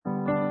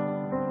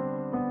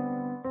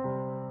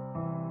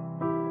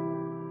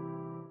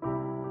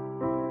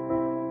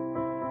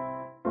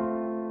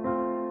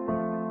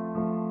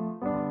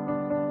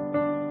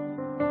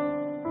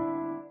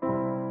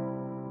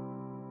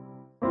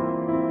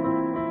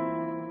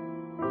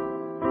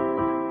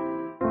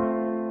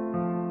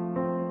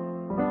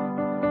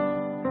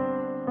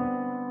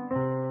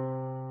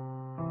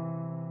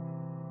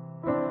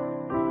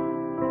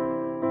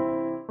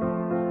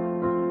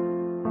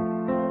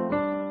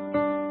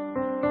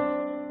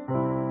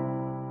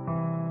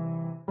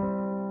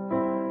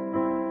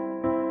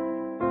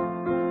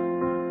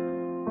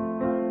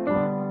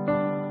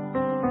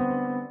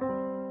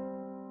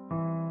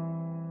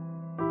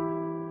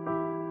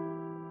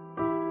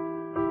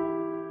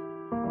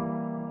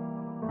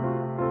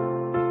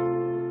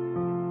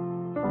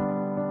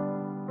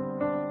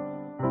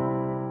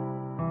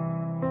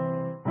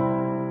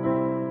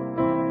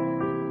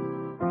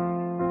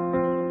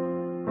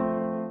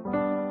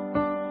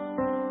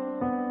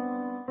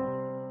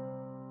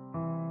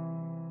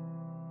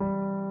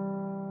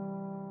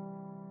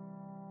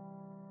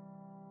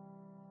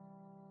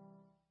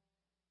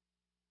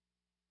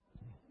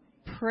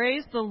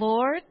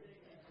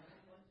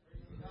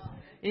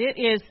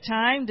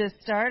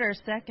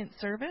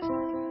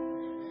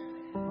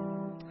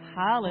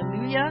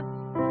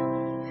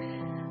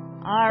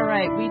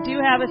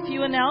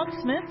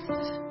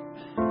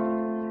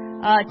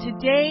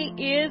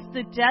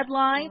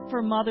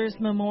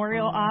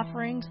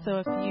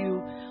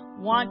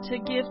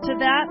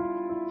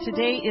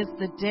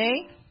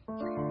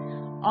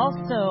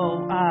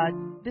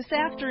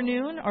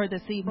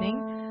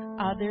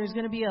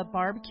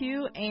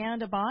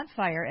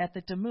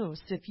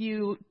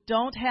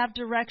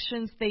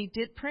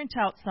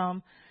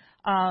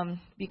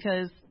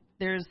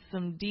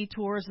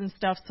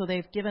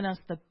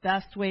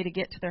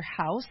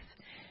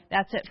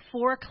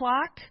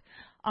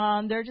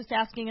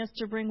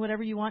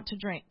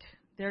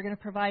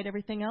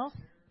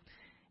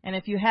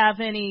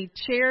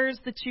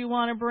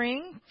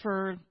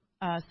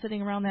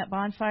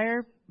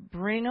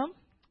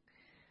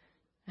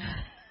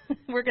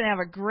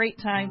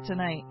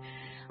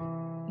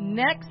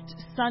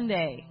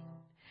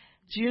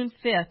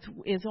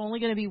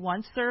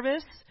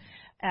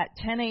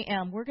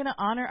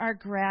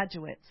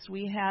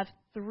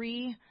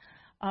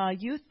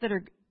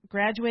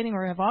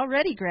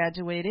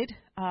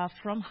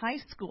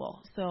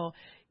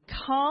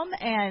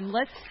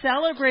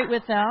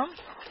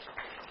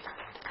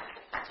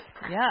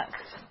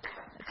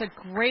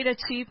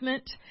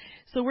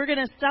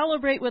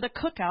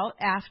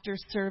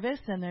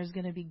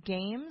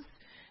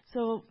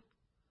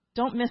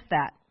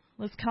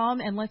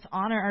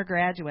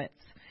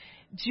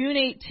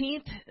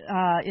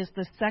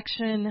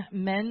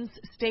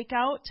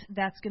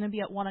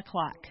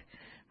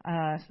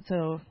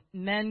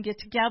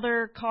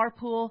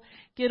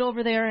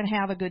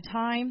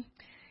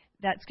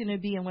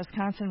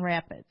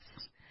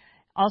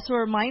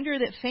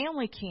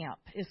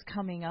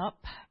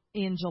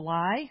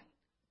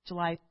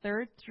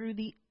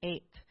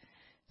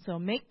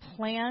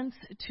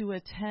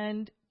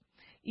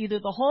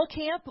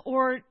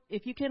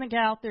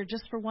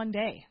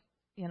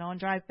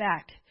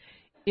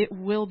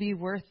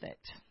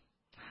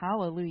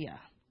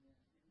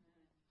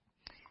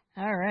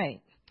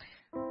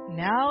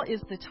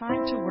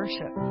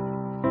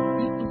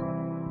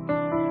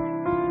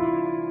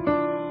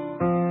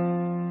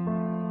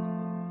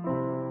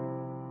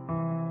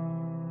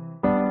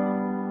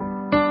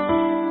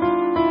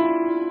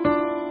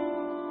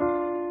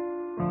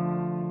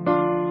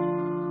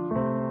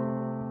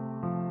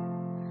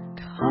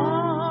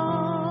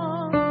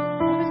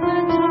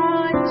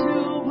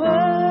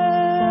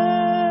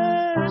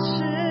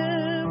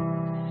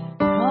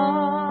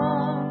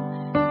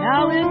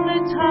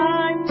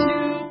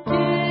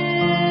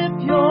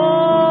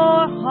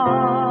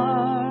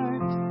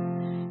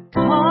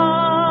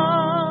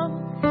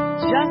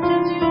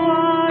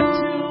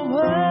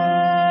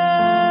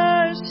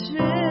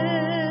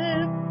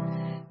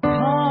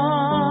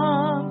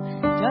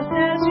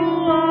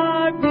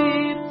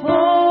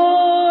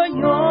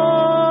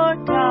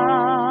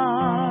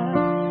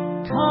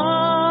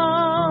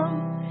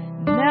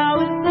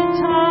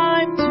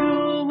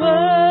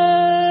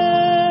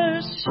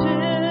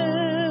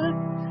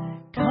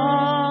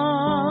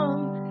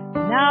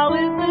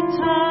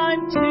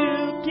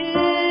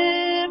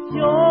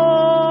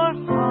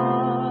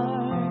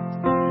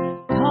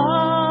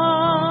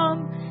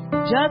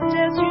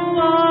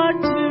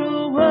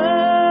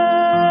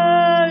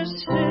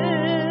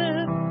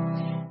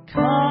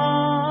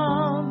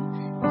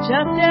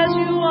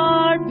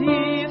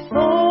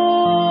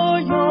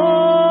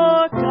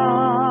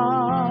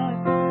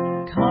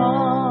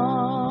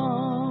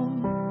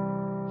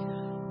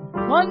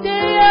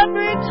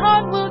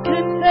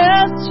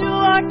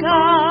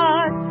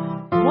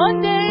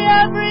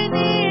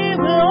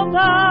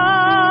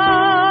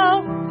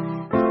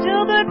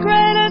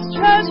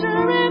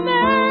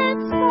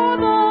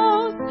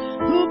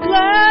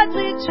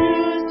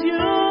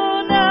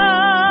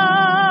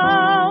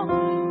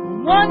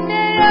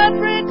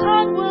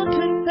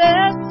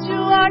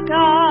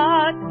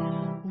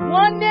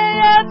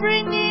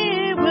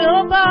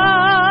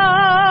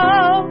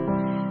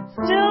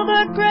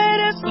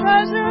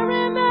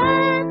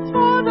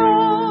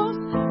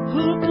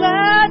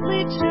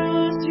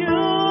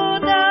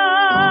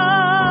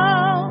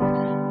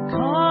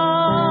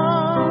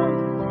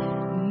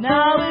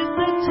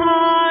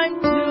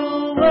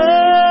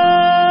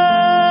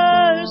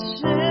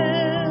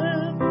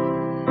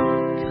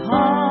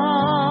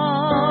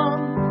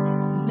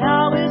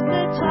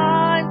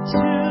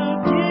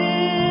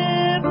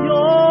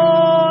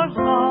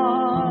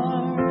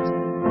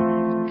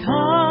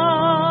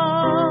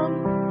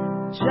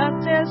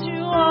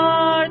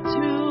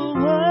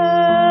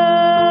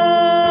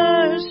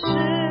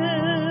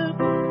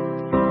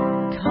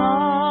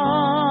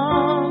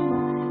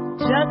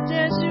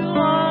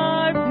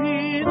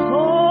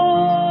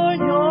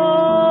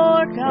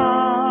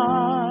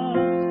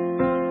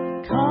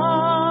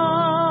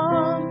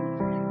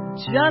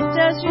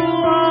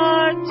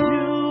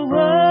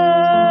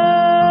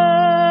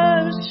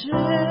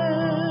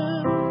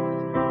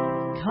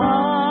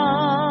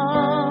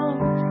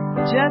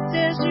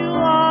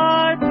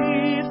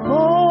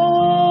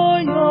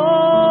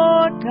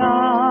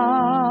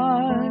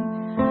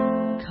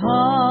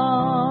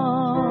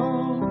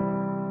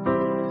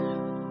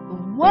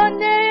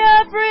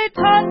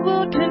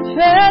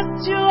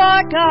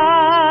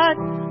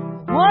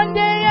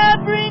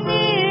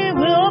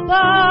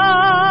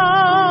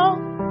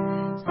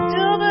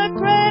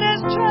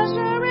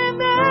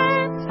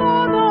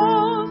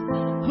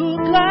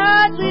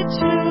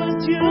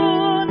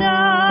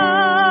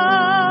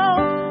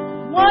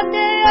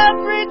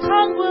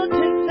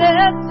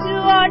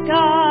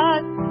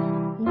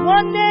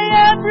one day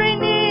every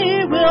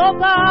knee will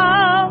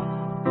bow.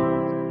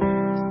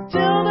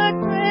 Still the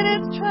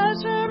greatest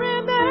treasure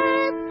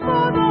remains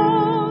for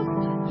those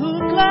who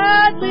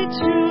gladly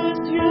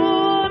choose you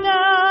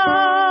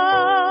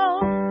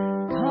now.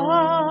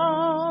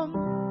 Come,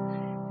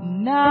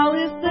 now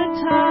is the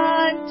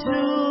time to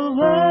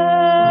worship.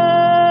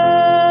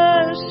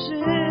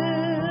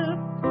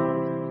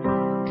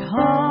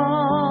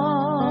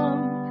 Come,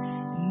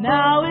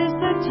 now is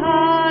the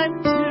time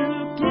to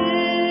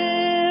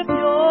give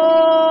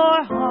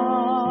your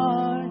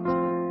heart.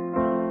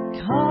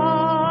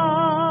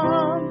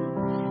 Come,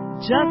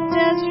 just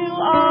as you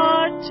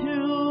are to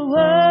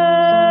worship.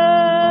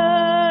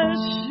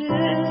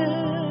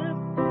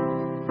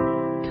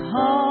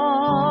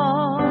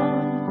 Come,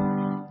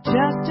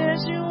 just as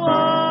you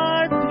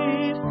are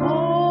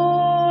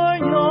before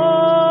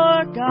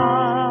your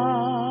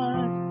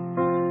God.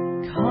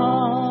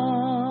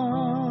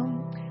 Come.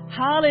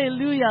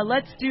 Hallelujah.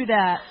 Let's do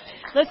that.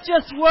 Let's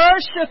just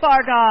worship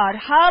our God.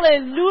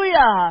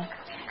 Hallelujah.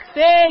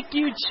 Thank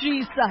you,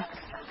 Jesus.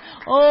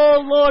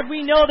 Oh, Lord,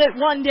 we know that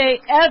one day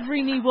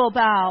every knee will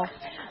bow.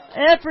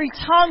 Every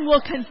tongue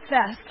will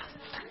confess.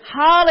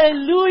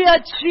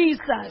 Hallelujah,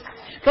 Jesus.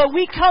 But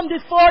we come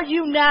before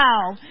you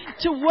now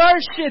to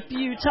worship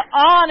you, to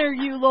honor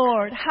you,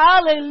 Lord.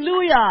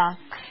 Hallelujah.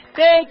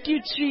 Thank you,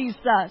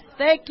 Jesus.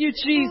 Thank you,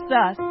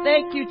 Jesus.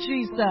 Thank you,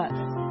 Jesus.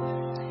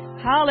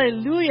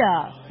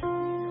 Hallelujah.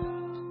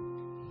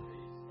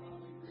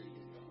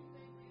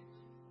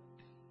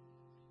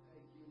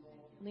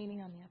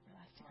 Leaning on the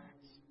everlasting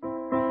arms.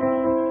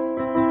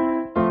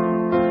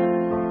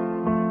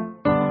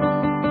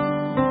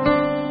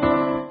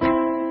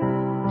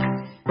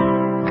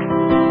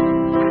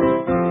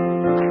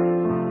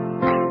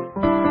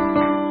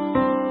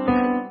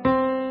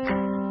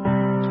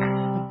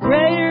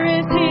 Greater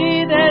is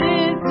He that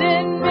is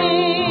in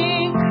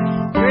me.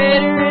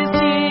 Greater is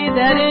He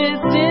that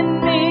is in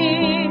me.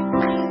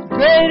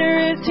 Greater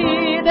is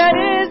He that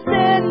is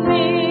in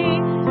me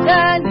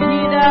than he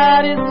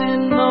that is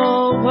in the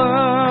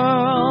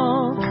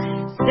world.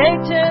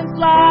 Satan's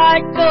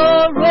like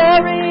a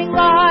roaring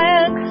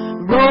lion,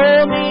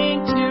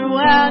 roaming to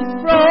and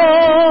fro,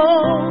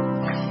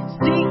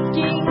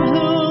 seeking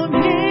whom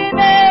he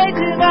may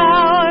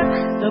devour.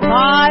 The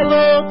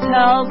Bible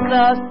tells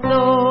us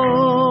so.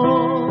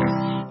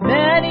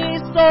 Many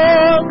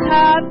souls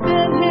have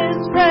been his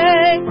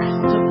prey,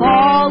 to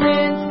fall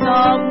in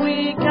some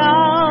weak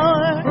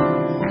hour.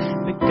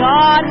 But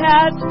God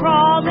has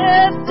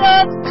promised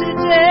us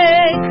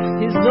today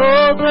His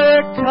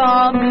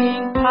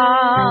overcoming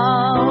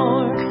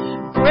power.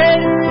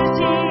 Greater is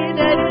He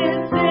that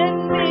is in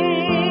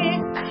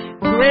me.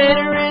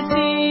 Greater is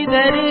He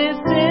that is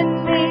in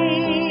me.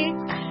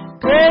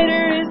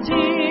 Greater is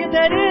He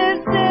that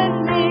is in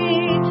me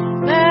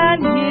than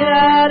he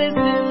that is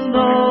in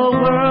the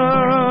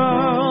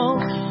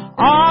world.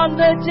 On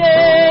the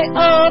day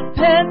of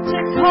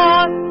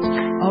Pentecost,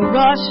 a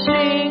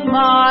rushing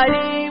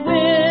mighty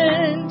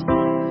wind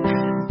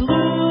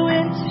blew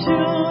into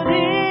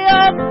the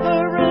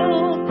upper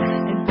room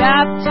and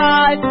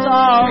baptized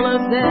all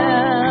of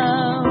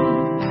them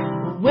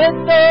with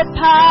the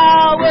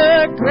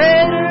power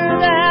greater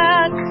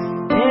than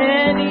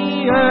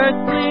any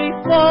earthly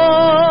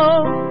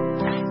foe.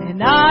 And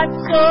I'm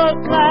so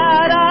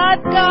glad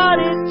I've got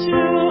it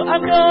too.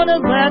 I'm gonna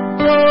let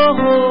the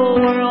whole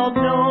world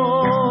know.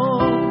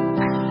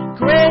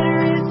 Greater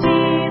is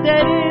He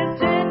that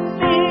is in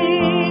me.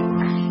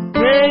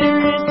 Greater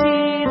is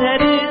He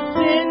that is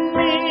in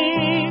me.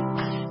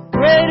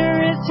 Greater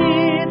is He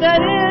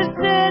that is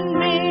in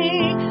me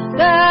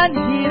than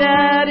he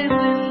that is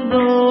in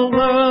the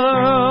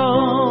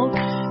world.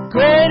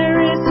 Greater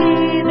is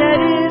He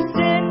that is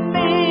in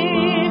me.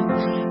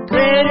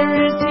 Greater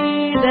is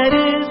He that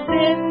is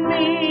in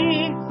me.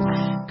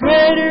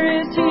 Greater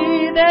is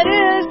He that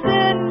is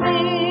in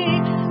me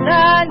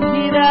than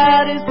he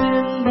that is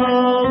in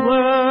the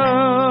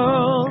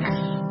world.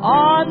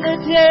 On the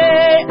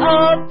day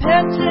of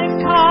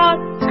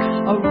Pentecost,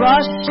 a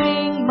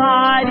rushing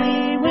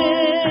mighty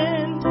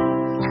wind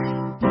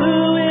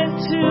blew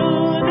into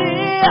the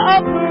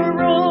upper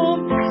room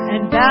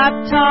and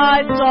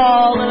baptized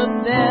all of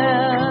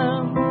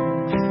them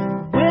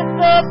with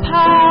the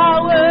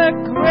power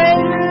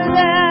greater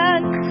than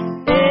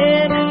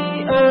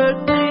any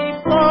earthly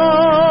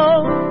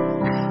foe.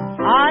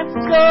 I'm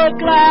so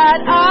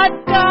glad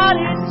I've got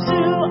it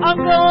too. I'm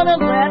gonna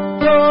let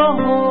the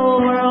whole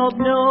world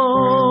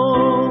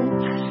know.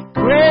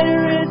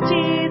 Greater is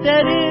He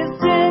that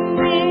is in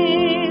me.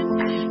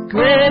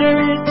 Greater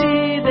is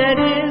He that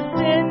is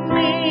in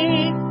me.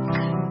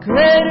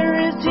 Greater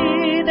is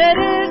He that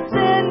is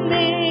in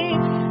me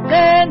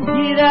than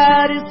he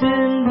that is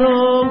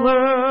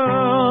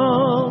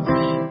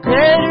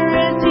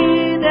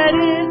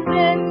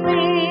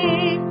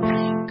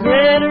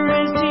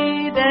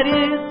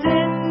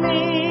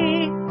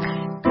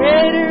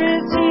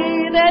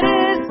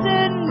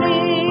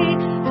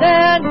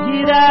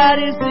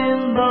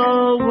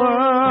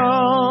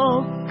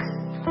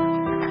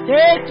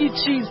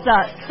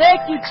Jesus.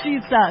 Thank you,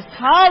 Jesus.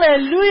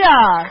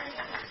 Hallelujah.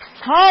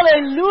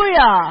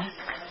 Hallelujah.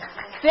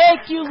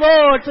 Thank you,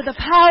 Lord, for the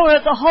power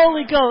of the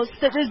Holy Ghost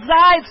that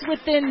resides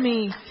within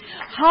me.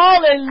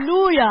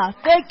 Hallelujah.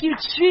 Thank you,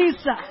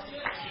 Jesus.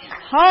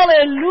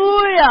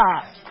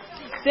 Hallelujah.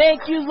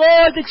 Thank you,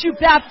 Lord, that you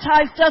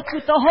baptized us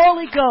with the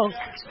Holy Ghost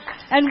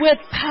and with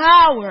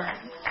power.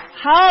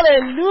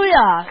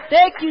 Hallelujah.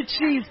 Thank you,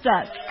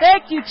 Jesus.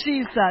 Thank you,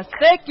 Jesus.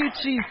 Thank you,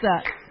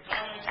 Jesus.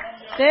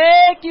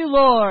 Thank you,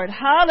 Lord.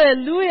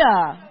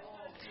 Hallelujah.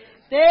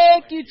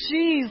 Thank you,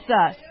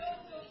 Jesus.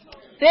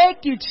 Thank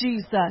you,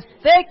 Jesus.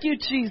 Thank you,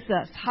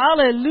 Jesus.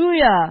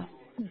 Hallelujah.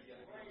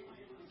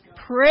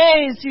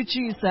 Praise you,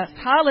 Jesus.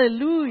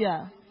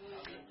 Hallelujah.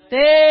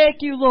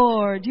 Thank you,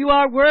 Lord. You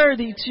are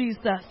worthy,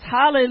 Jesus.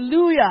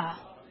 Hallelujah.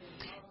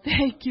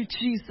 Thank you,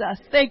 Jesus.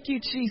 Thank you,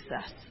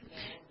 Jesus.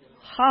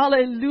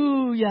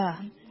 Hallelujah.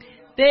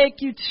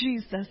 Thank you,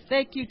 Jesus.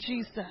 Thank you,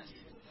 Jesus.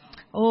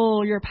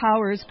 Oh, your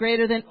power is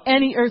greater than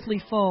any earthly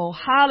foe.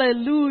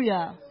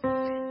 Hallelujah.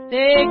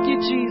 Thank you,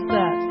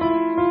 Jesus.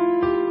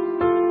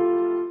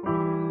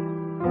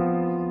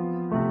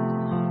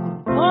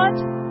 What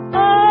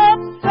a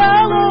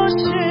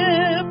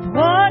fellowship,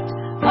 what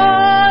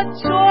a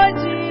joy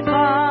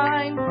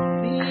divine,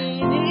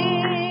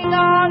 leaning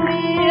on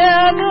the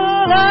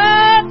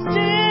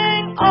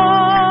everlasting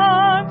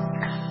arms.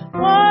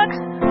 What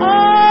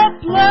a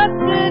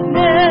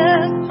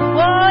blessedness,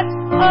 what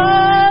a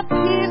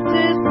peace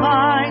is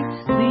mine,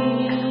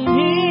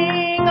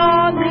 leaning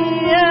on the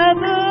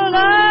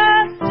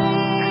everlasting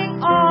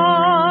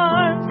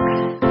arms.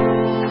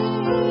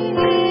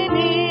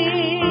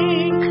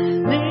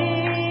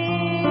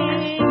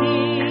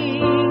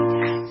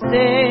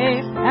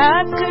 Safe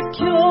and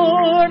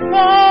secure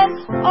from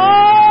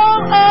all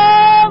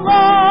alarm,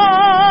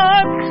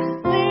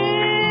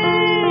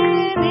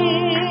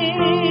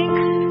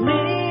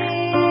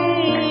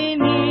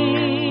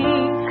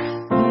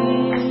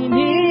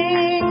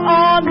 leaning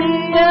on the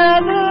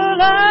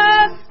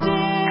everlasting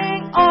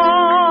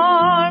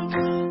arms.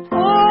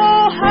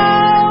 Oh,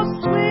 how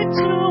sweet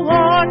to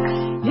walk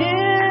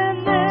in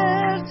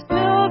this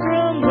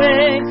pilgrim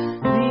way,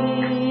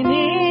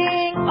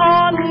 leaning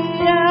on the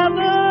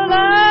everlasting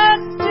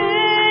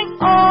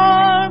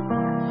arm.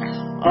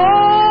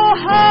 Oh,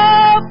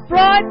 how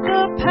bright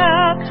the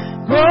path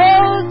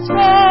grows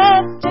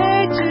from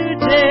day to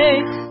day,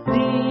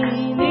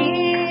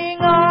 leaning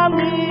on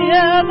the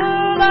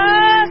everlasting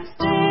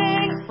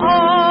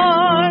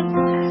arm.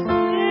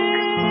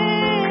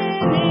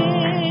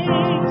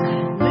 Leaning,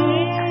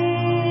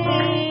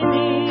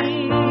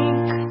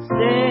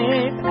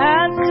 safe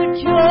and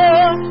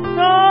secure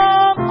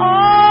from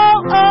all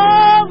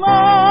alarm.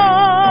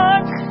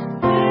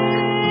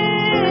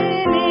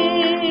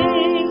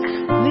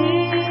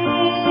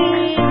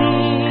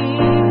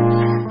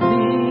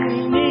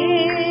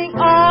 Leaning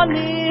on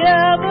the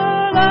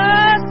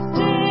everlasting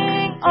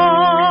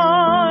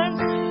arms.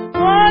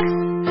 What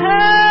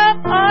have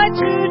I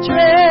to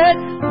dread?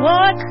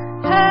 What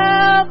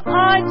have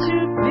I to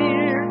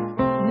fear?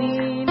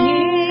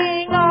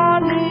 Leaning on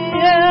the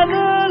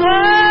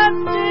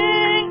everlasting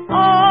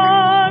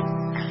arms.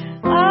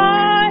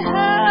 I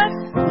have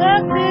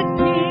blessed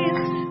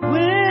peace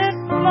with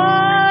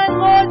my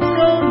Lord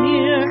so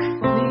near,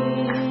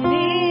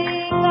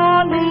 leaning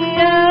on the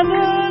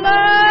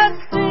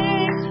everlasting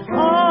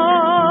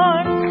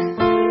arms.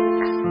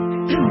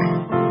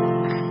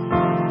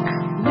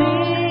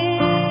 Leaning,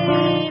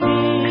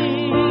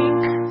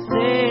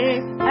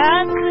 safe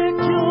and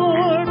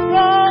secure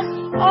from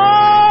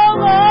all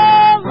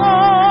alarms.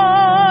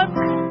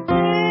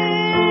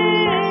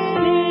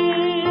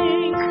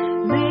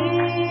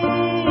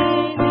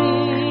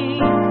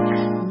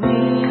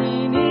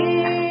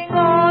 Leaning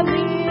on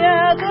the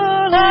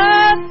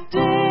everlasting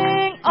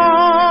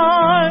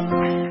arms.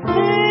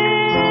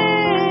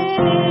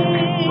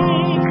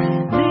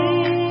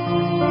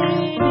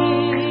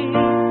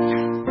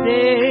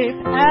 Safe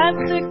and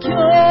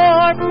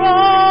secure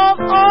from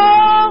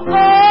all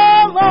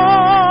alarms.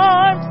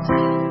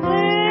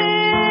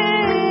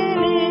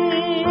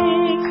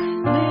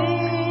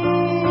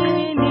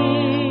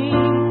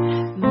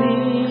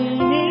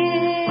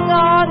 Leaning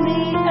on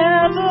the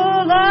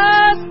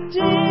everlasting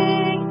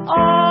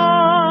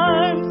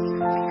arms.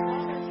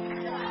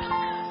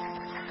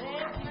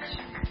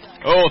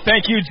 Oh,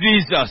 thank you,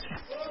 Jesus.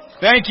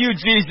 Thank you,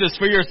 Jesus,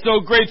 for your so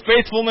great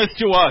faithfulness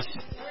to us.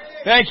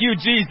 Thank you,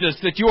 Jesus,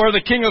 that you are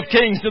the King of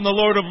Kings and the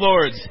Lord of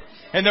Lords,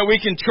 and that we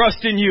can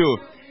trust in you,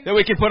 that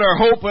we can put our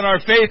hope and our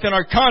faith and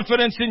our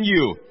confidence in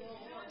you.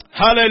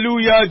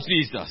 Hallelujah,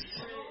 Jesus.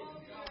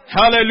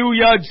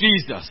 Hallelujah,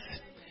 Jesus.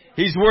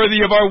 He's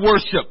worthy of our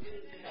worship.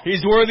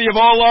 He's worthy of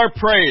all our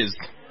praise.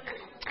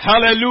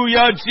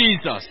 Hallelujah,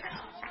 Jesus.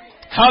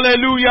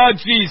 Hallelujah,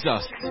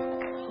 Jesus.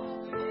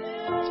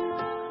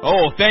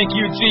 Oh, thank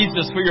you,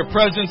 Jesus, for your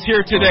presence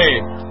here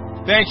today.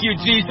 Thank you,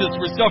 Jesus,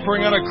 for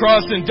suffering on a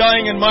cross and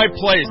dying in my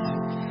place.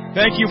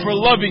 Thank you for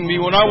loving me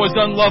when I was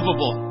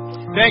unlovable.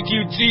 Thank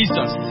you,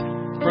 Jesus,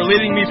 for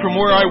leading me from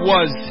where I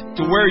was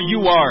to where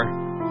you are.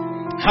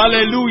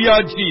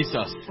 Hallelujah,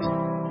 Jesus.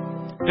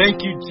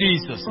 Thank you,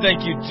 Jesus.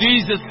 Thank you,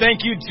 Jesus.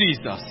 Thank you,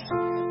 Jesus,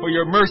 for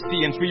your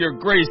mercy and for your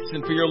grace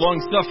and for your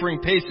long-suffering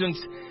patience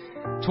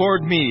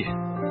toward me.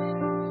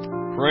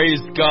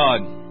 Praise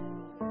God.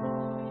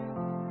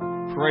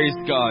 Praise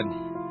God.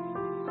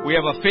 We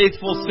have a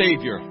faithful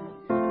Savior.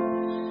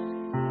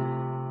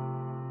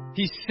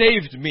 He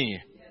saved me.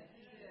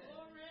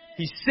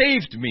 He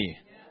saved me.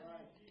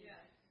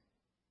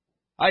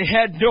 I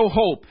had no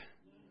hope.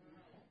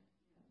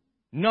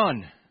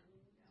 None.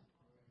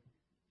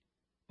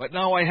 But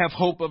now I have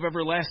hope of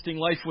everlasting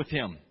life with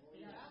Him.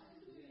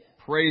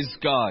 Praise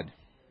God.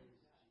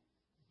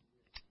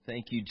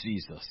 Thank you,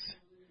 Jesus.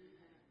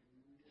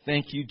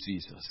 Thank you,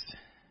 Jesus.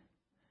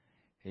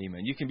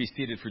 Amen. You can be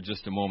seated for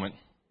just a moment.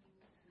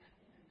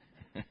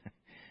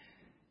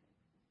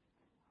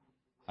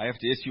 I have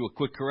to issue a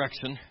quick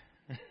correction.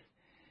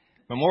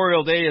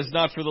 Memorial Day is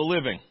not for the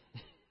living.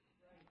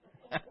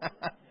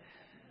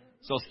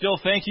 So still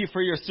thank you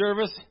for your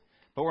service,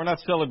 but we're not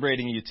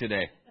celebrating you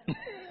today.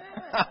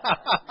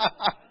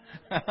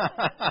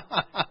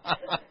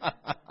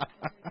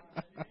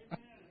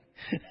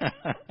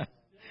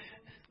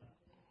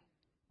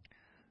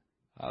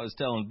 I was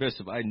telling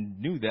Bishop, I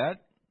knew that.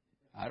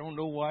 I don't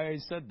know why I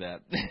said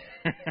that.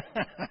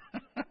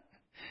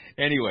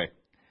 Anyway,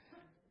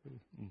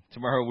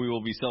 tomorrow we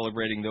will be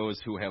celebrating those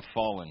who have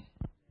fallen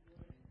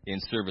in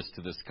service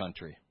to this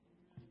country.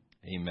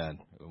 Amen.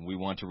 We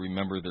want to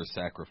remember their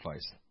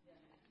sacrifice.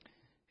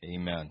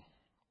 Amen.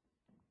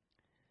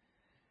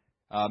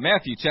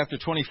 Matthew chapter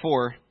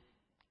 24,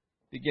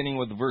 beginning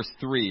with verse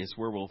 3, is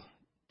where we'll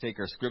take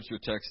our scripture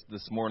text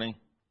this morning.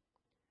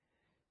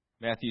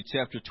 Matthew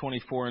chapter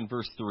 24 and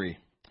verse 3.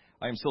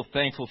 I am so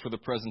thankful for the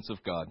presence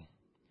of God.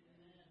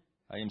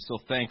 I am so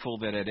thankful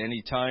that at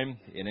any time,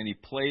 in any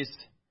place,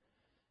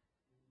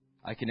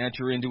 I can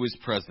enter into His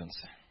presence.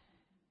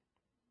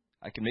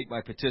 I can make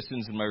my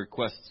petitions and my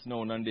requests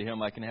known unto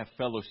Him. I can have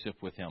fellowship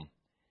with Him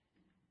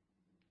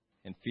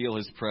and feel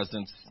His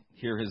presence,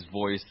 hear His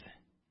voice.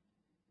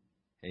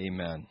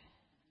 Amen.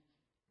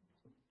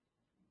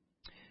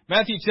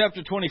 Matthew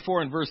chapter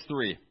 24 and verse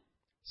 3,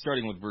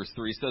 starting with verse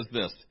 3, says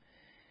this.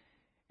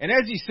 And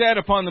as He sat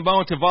upon the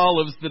Mount of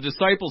Olives, the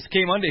disciples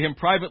came unto Him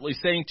privately,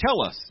 saying,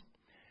 Tell us,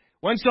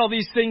 when shall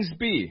these things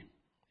be?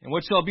 And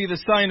what shall be the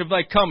sign of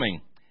Thy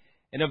coming,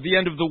 and of the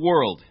end of the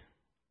world?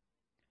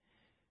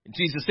 And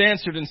Jesus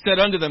answered and said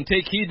unto them,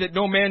 Take heed that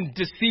no man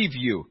deceive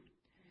you.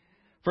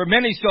 For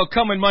many shall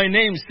come in my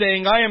name,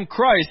 saying, I am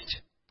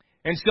Christ,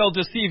 and shall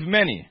deceive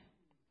many.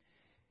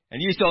 And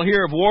ye shall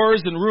hear of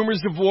wars and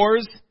rumors of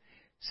wars.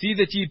 See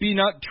that ye be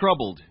not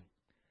troubled.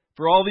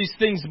 For all these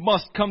things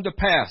must come to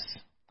pass.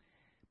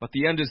 But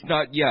the end is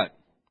not yet.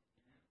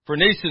 For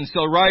nation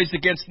shall rise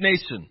against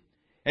nation,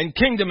 and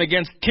kingdom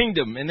against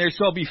kingdom, and there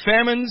shall be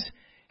famines,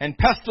 and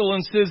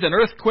pestilences, and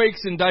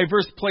earthquakes in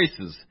divers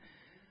places.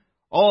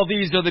 All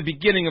these are the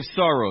beginning of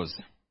sorrows.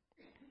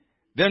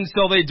 Then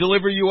shall they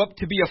deliver you up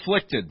to be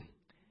afflicted,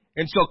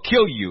 and shall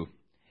kill you,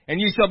 and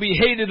ye shall be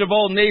hated of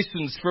all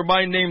nations for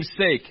my name's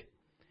sake.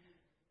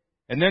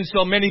 And then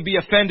shall many be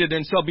offended,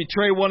 and shall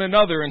betray one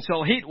another, and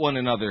shall hate one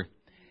another.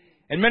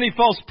 And many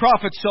false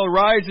prophets shall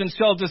rise, and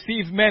shall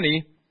deceive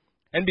many.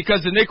 And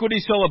because iniquity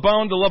shall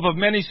abound, the love of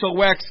many shall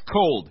wax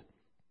cold.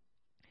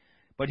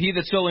 But he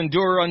that shall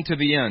endure unto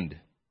the end,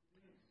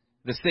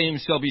 the same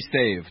shall be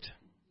saved.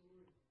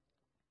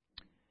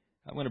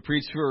 I'm going to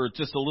preach for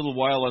just a little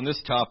while on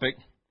this topic.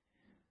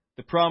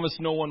 The promise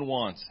no one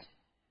wants.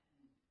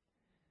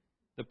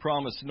 The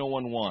promise no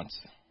one wants.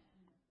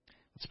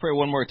 Let's pray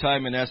one more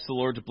time and ask the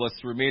Lord to bless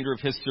the remainder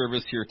of His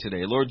service here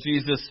today. Lord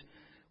Jesus,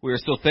 we are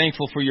so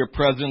thankful for your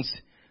presence.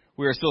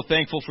 We are so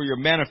thankful for your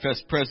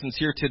manifest presence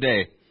here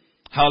today.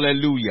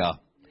 Hallelujah.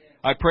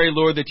 I pray,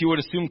 Lord, that you would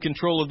assume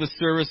control of this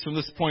service from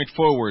this point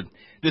forward.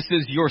 This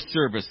is your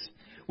service.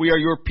 We are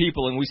your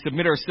people, and we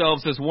submit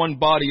ourselves as one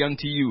body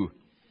unto you.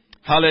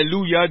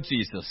 Hallelujah,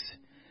 Jesus.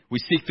 We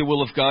seek the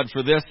will of God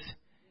for this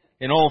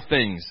in all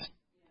things.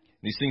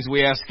 These things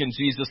we ask in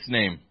Jesus'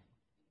 name.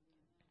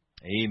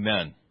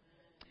 Amen.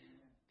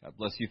 God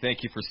bless you.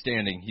 Thank you for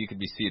standing. You can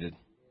be seated.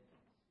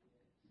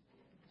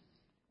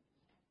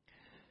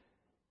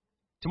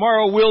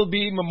 Tomorrow will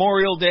be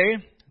Memorial Day.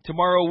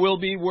 Tomorrow will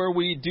be where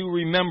we do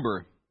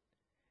remember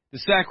the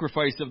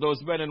sacrifice of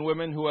those men and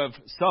women who have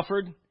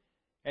suffered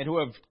and who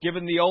have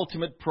given the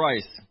ultimate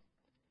price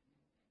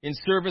in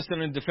service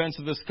and in defense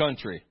of this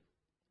country.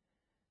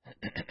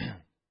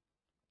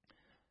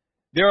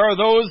 There are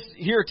those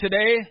here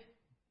today,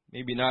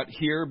 maybe not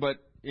here, but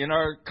in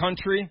our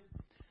country,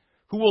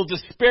 who will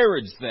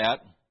disparage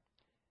that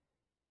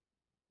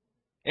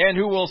and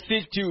who will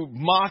seek to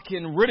mock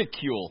and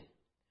ridicule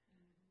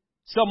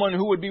someone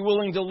who would be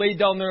willing to lay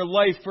down their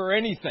life for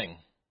anything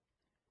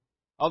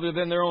other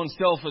than their own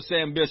selfish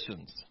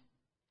ambitions.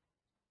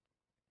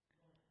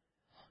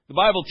 The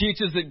Bible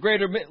teaches that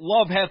greater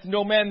love hath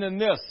no man than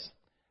this,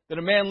 that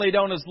a man lay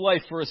down his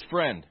life for his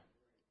friend.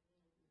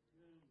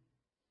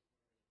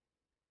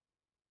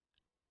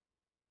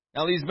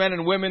 Now, these men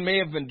and women may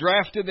have been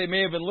drafted, they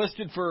may have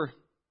enlisted for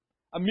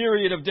a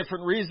myriad of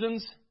different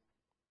reasons.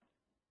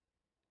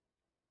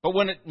 But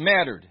when it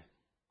mattered,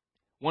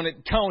 when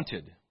it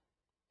counted,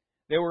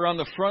 they were on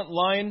the front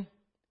line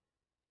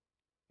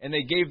and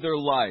they gave their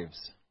lives.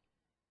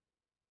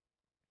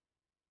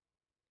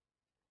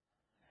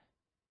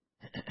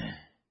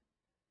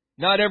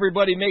 Not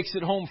everybody makes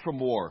it home from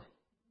war.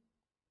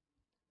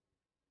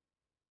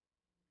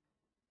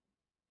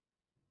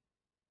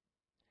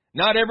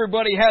 Not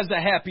everybody has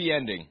a happy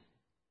ending.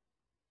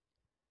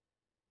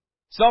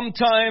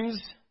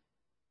 Sometimes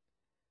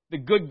the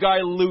good guy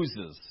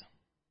loses.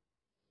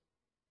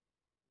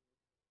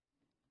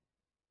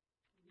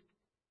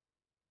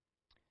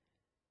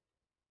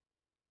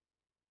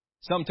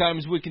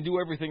 Sometimes we can do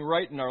everything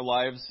right in our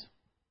lives,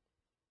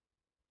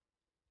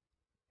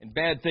 and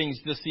bad things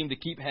just seem to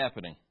keep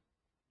happening.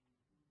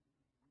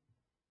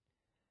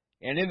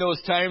 And in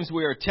those times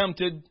we are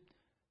tempted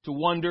to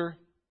wonder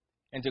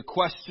and to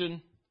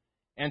question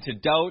and to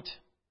doubt,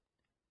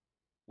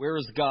 where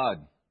is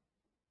God?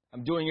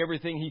 I'm doing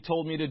everything He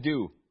told me to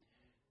do.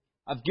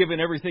 I've given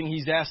everything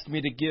He's asked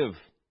me to give.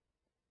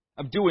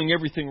 I'm doing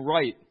everything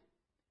right.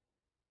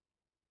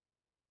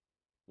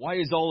 Why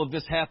is all of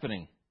this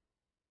happening?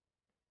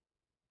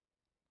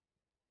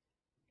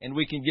 And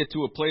we can get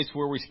to a place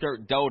where we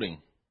start doubting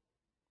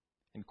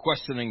and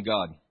questioning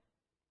God.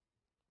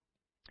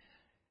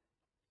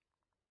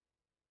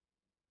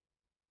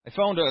 I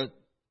found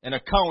an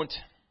account,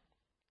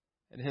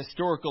 a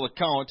historical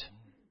account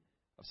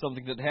of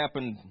something that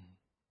happened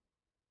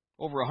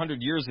over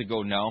 100 years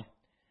ago now.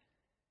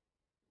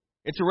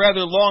 It's a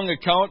rather long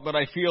account, but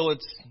I feel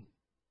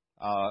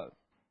I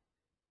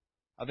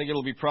think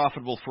it'll be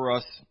profitable for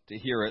us to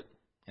hear it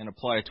and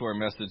apply it to our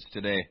message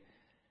today. It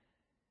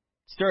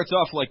starts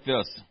off like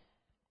this.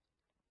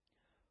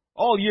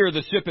 All year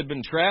the ship had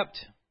been trapped,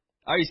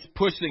 ice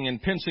pushing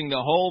and pinching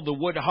the hull, the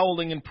wood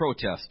howling in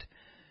protest.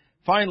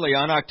 Finally,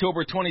 on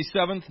October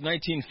 27th,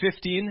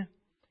 1915,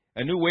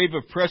 a new wave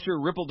of pressure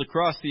rippled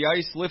across the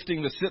ice,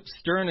 lifting the ship's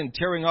stern and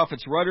tearing off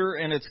its rudder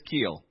and its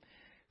keel.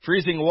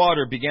 Freezing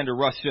water began to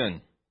rush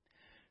in.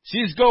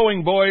 "She's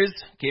going, boys,"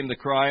 came the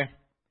cry.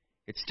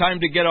 "It's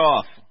time to get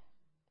off."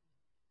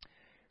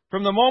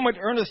 From the moment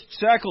Ernest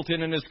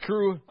Shackleton and his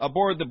crew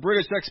aboard the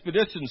British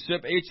expedition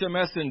ship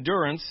HMS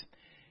Endurance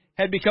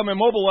had become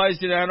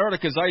immobilized in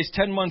Antarctica's ice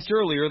 10 months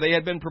earlier, they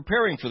had been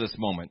preparing for this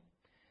moment.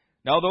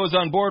 Now those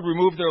on board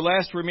removed their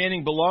last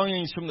remaining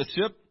belongings from the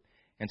ship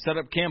and set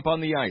up camp on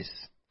the ice.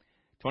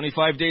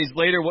 25 days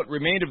later, what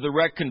remained of the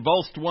wreck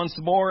convulsed once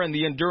more, and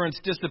the Endurance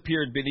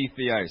disappeared beneath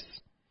the ice.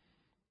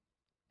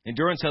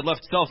 Endurance had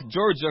left South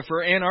Georgia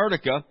for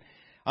Antarctica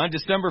on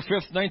December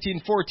 5th,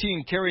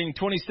 1914, carrying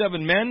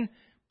 27 men,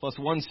 plus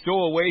one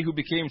stowaway who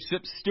became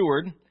ship's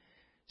steward,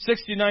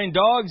 69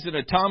 dogs, and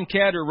a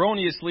tomcat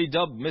erroneously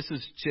dubbed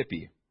Mrs.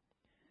 Chippy.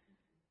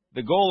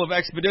 The goal of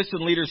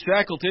expedition leader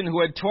Shackleton, who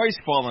had twice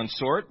fallen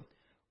short,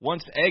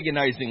 once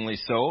agonizingly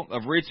so,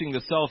 of reaching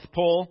the South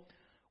Pole,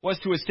 was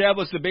to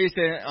establish a base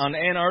on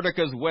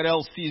Antarctica's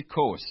Weddell Sea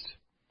coast.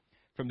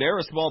 From there,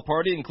 a small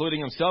party, including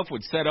himself,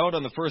 would set out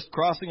on the first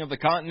crossing of the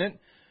continent,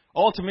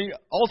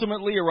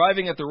 ultimately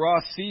arriving at the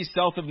Ross Sea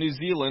south of New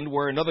Zealand,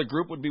 where another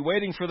group would be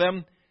waiting for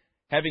them,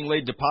 having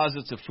laid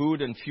deposits of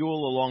food and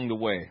fuel along the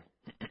way.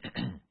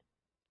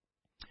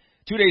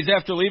 2 days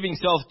after leaving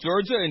South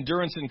Georgia,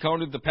 Endurance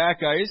encountered the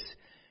pack ice,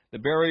 the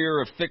barrier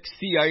of thick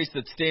sea ice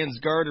that stands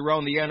guard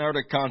around the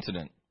Antarctic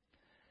continent.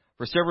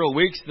 For several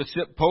weeks, the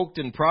ship poked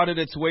and prodded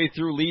its way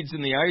through leads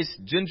in the ice,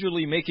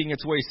 gingerly making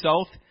its way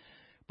south.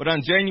 But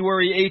on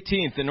January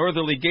 18th, a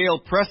northerly gale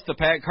pressed the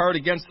pack hard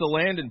against the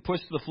land and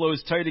pushed the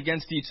floes tight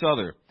against each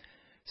other.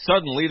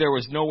 Suddenly, there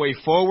was no way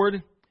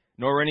forward,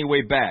 nor any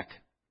way back.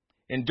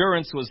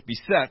 Endurance was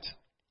beset,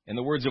 in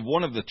the words of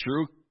one of the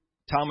crew,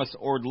 Thomas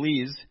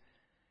Ord-Lees,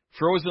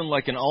 frozen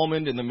like an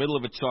almond in the middle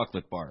of a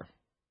chocolate bar.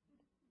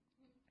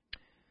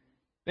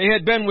 They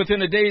had been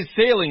within a day's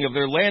sailing of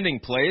their landing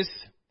place.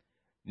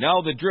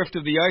 Now the drift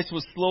of the ice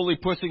was slowly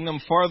pushing them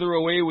farther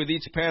away with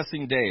each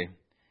passing day.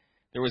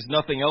 There was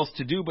nothing else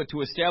to do but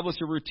to establish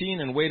a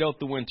routine and wait out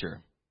the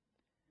winter.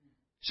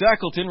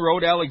 Shackleton,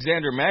 wrote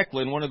Alexander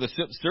Macklin, one of the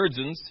ship's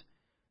surgeons,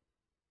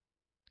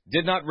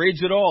 did not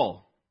rage at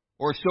all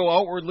or show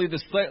outwardly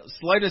the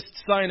slightest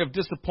sign of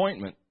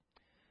disappointment.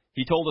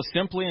 He told us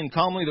simply and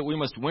calmly that we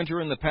must winter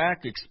in the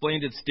pack,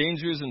 explained its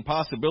dangers and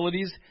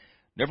possibilities,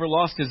 never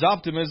lost his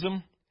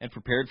optimism, and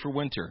prepared for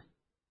winter.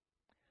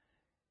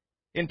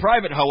 In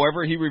private,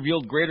 however, he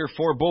revealed greater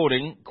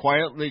foreboding,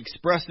 quietly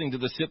expressing to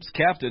the ship's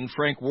captain,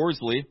 Frank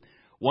Worsley,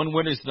 one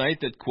winter's night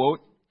that,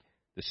 quote,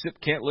 "The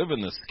ship can't live in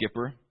this,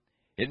 skipper.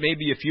 It may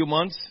be a few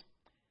months,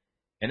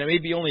 and it may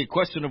be only a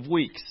question of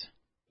weeks,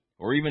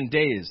 or even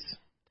days.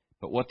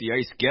 But what the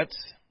ice gets,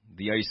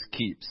 the ice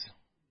keeps."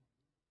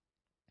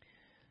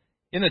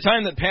 In the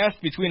time that passed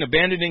between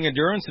abandoning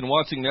Endurance and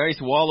watching the ice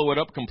wallow it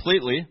up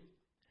completely,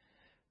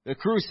 the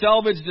crew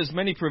salvaged as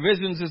many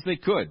provisions as they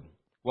could,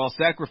 while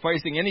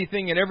sacrificing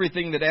anything and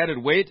everything that added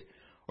weight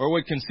or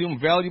would consume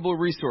valuable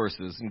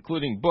resources,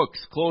 including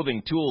books,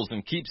 clothing, tools,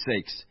 and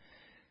keepsakes.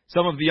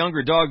 Some of the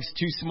younger dogs,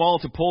 too small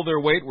to pull their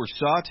weight, were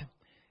shot,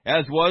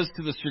 as was,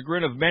 to the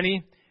chagrin of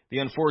many, the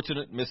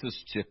unfortunate Mrs.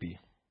 Chippy.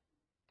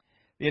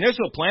 The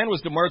initial plan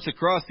was to march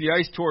across the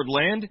ice toward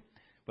land,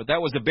 but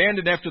that was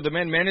abandoned after the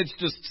men managed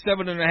just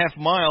 7.5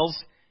 miles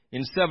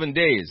in 7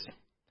 days.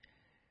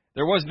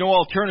 There was no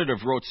alternative,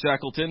 wrote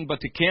Shackleton, but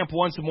to camp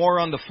once more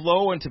on the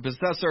floe and to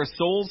possess our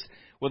souls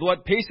with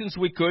what patience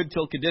we could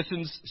till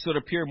conditions should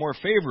appear more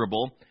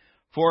favorable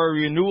for a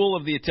renewal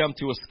of the attempt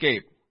to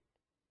escape.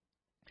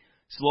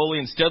 Slowly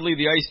and steadily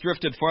the ice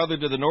drifted farther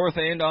to the north,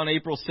 and on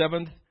April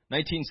 7th,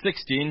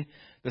 1916,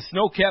 the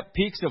snow-capped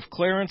peaks of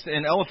Clarence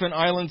and Elephant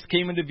Islands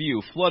came into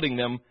view, flooding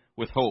them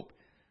with hope.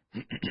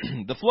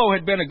 The floe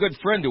had been a good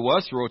friend to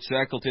us, wrote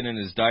Shackleton in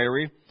his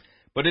diary,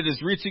 but it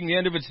is reaching the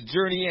end of its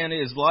journey and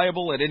is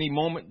liable at any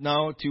moment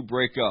now to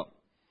break up.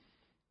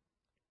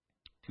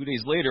 2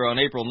 days later, on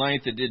April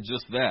 9th, it did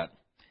just that.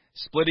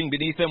 Splitting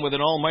beneath them with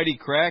an almighty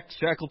crack,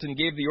 Shackleton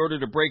gave the order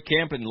to break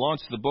camp and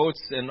launch the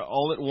boats, and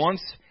all at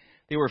once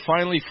they were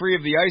finally free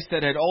of the ice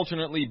that had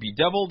alternately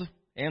bedeviled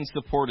and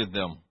supported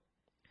them.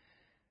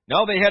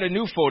 Now they had a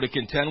new foe to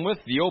contend with,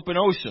 the open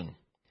ocean.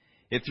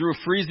 It threw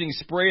freezing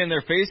spray in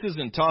their faces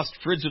and tossed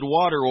frigid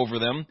water over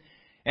them,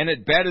 and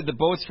it battered the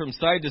boats from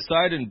side to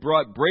side and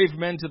brought brave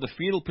men to the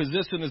fetal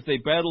position as they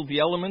battled the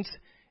elements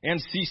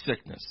and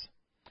seasickness.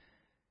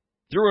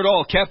 Through it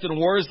all, Captain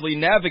Worsley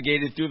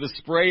navigated through the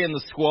spray and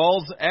the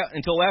squalls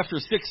until after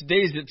 6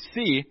 days at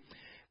sea,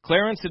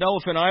 Clarence and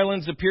Elephant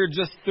Islands appeared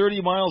just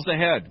 30 miles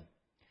ahead.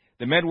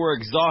 The men were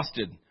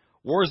exhausted.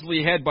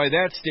 Worsley had by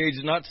that stage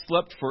not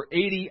slept for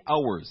 80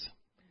 hours.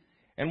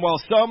 And while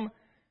some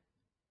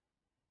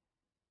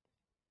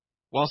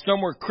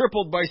were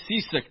crippled by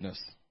seasickness,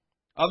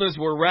 others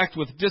were racked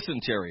with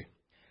dysentery.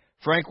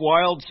 Frank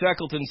Wild,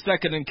 Shackleton's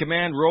second in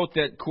command, wrote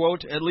that,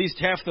 quote, at least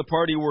half the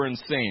party were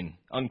insane,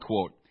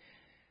 unquote.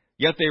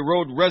 Yet they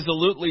rowed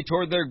resolutely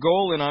toward their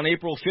goal, and on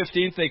April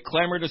 15th they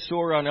clambered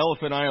ashore on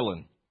Elephant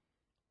Island.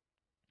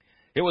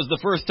 It was the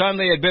first time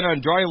they had been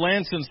on dry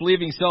land since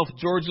leaving South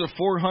Georgia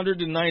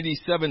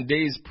 497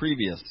 days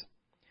previous.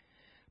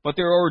 But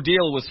their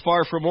ordeal was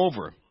far from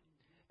over.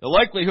 The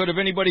likelihood of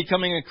anybody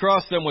coming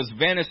across them was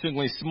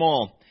vanishingly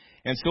small,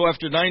 and so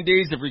after 9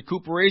 days of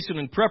recuperation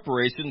and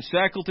preparation,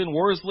 Shackleton,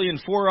 Worsley,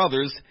 and 4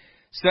 others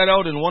set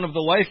out in one of the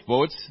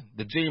lifeboats,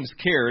 the James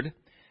Caird,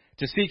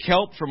 to seek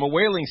help from a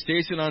whaling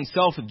station on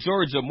South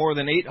Georgia, more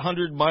than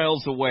 800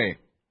 miles away.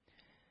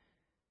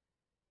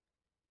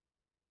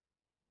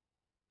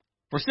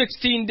 For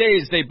 16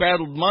 days they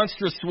battled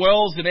monstrous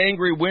swells and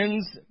angry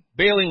winds,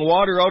 bailing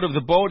water out of the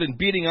boat and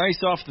beating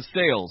ice off the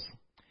sails.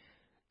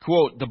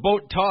 Quote, the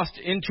boat tossed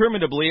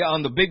interminably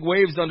on the big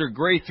waves under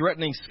gray,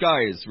 threatening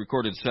skies,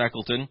 recorded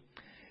Shackleton.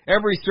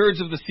 Every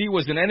surge of the sea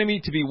was an enemy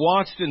to be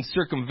watched and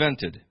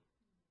circumvented.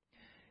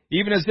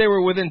 Even as they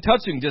were within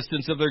touching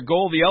distance of their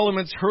goal, the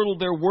elements hurled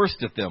their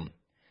worst at them.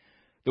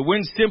 The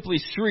wind simply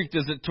shrieked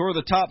as it tore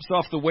the tops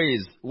off the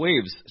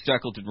waves,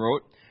 Shackleton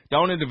wrote,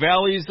 down into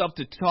valleys, up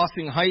to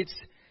tossing heights,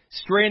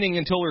 straining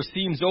until her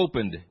seams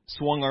opened,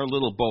 swung our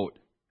little boat.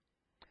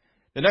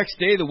 The next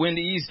day the wind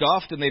eased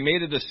off and they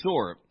made it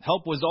ashore.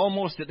 Help was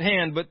almost at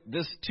hand, but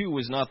this too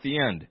was not the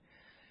end.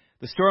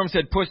 The storms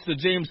had pushed the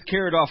James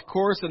Caird off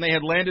course and they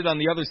had landed on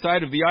the other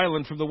side of the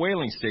island from the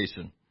whaling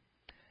station.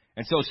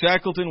 And so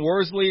Shackleton,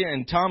 Worsley,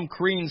 and Tom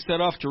Crean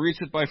set off to reach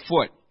it by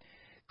foot,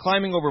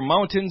 climbing over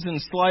mountains and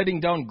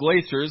sliding down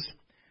glaciers,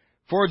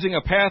 forging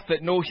a path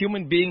that no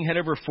human being had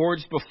ever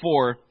forged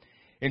before,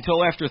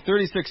 until after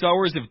 36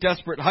 hours of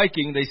desperate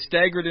hiking, they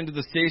staggered into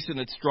the station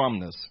at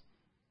Stromness.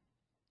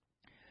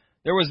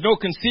 There was no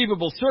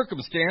conceivable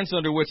circumstance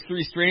under which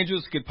 3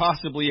 strangers could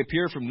possibly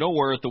appear from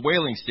nowhere at the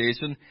whaling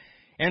station,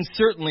 and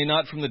certainly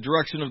not from the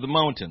direction of the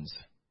mountains.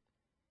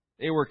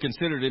 They were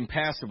considered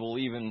impassable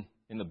even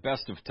in the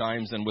best of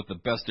times and with the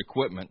best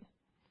equipment.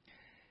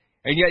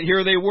 And yet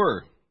here they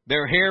were,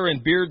 their hair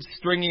and beards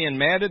stringy and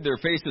matted, their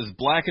faces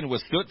blackened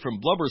with soot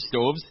from blubber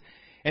stoves,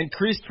 and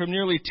creased from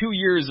nearly 2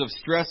 years of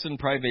stress and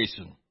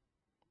privation.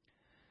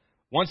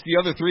 Once the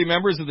other 3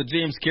 members of the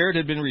James Caird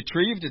had been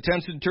retrieved,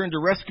 attention turned to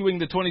rescuing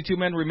the 22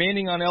 men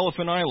remaining on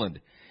Elephant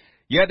Island.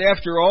 Yet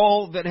after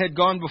all that had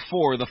gone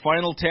before, the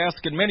final task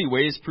in many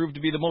ways proved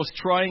to be the most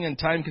trying and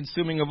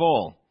time-consuming of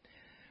all.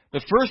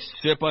 The first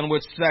ship on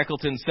which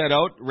Shackleton set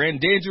out ran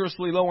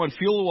dangerously low on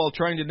fuel while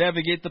trying to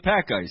navigate the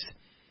pack ice,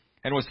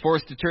 and was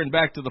forced to turn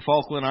back to the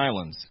Falkland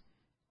Islands.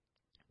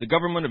 The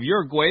government of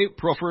Uruguay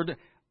proffered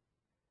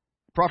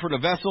a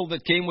vessel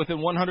that came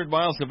within 100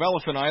 miles of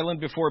Elephant Island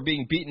before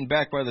being beaten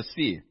back by the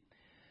sea.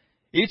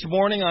 Each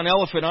morning on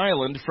Elephant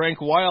Island, Frank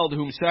Wild,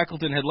 whom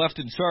Shackleton had left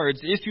in charge,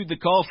 issued the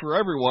call for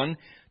everyone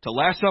to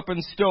lash up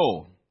and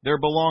stow their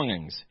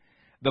belongings.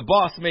 The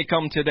boss may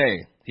come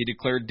today, he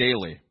declared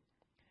daily.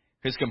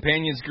 His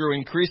companions grew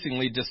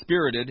increasingly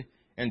dispirited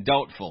and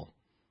doubtful.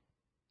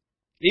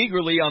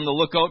 Eagerly on the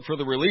lookout for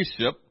the relief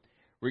ship,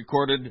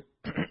 recorded...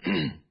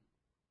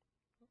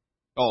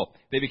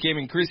 they became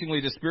increasingly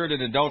dispirited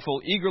and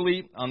doubtful,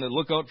 eagerly on the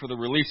lookout for the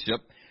relief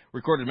ship,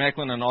 recorded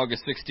Macklin on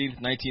August 16,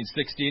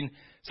 1916.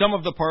 Some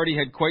of the party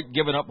had quite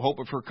given up hope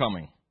of her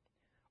coming.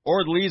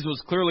 Ord-Lees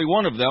was clearly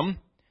one of them.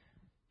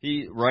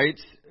 He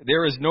writes,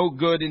 "There is no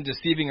good in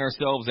deceiving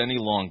ourselves any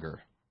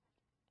longer."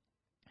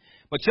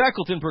 But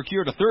Shackleton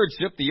procured a third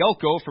ship, the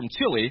Elko, from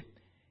Chile,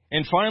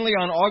 and finally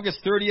on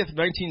August 30th,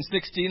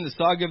 1916, the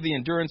saga of the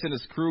Endurance and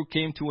its crew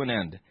came to an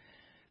end.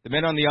 The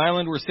men on the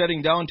island were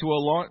setting down to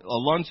a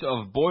lunch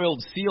of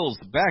boiled seal's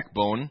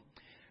backbone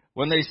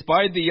when they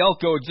spied the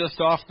Elko just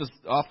off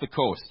the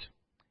coast.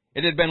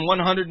 It had been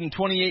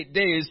 128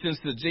 days since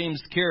the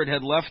James Caird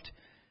had left.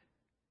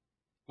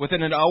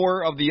 Within an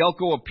hour of the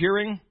Elko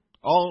appearing,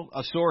 all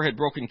ashore had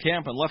broken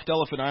camp and left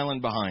Elephant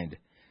Island behind.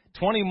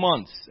 20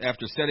 months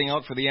after setting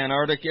out for the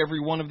Antarctic, every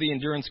one of the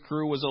Endurance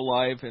crew was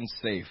alive and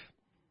safe.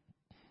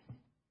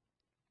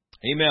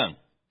 Amen.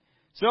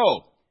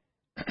 So,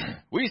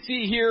 we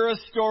see here a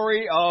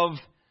story of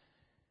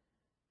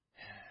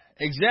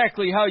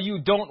exactly how you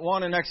don't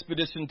want an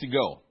expedition to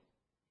go.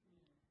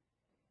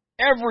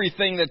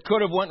 Everything that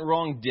could have went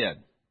wrong did.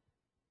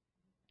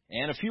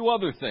 And a few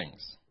other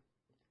things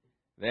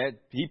that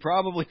he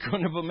probably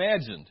couldn't have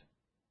imagined.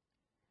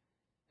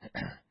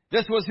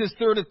 This was his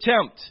third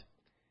attempt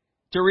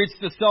to reach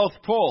the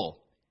South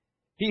Pole.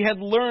 He had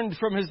learned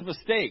from his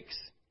mistakes.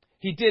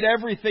 He did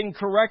everything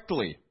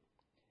correctly.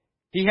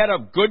 He had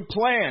a good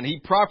plan. He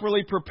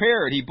properly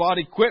prepared. He bought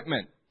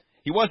equipment.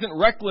 He wasn't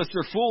reckless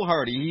or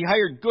foolhardy. He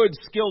hired good,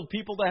 skilled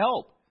people to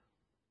help.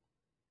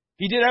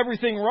 He did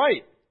everything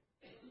right.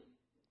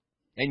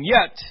 And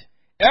yet,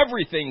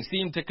 everything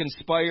seemed to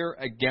conspire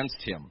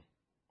against him.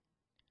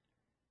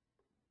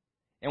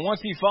 And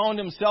once he found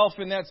himself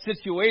in that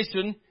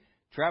situation,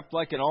 trapped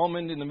like an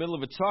almond in the middle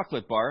of a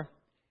chocolate bar,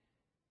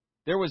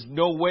 there was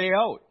no way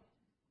out.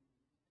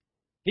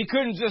 He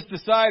couldn't just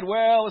decide,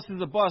 well, this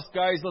is a bust,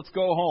 guys, let's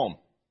go home.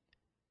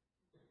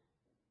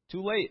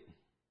 Too late.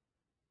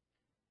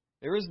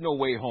 There is no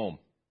way home.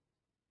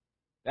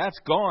 That's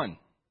gone.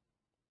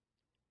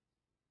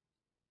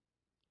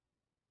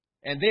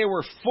 And they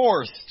were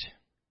forced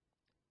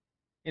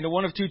into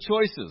one of two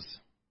choices.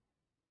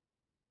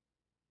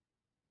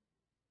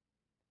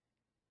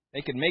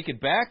 They could make it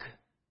back,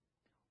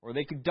 or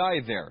they could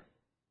die there.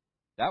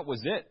 That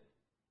was it.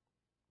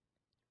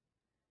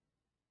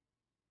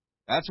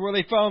 That's where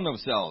they found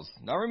themselves.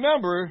 Now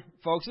remember,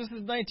 folks, this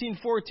is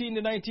 1914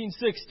 to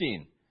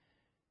 1916.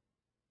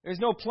 There's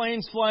no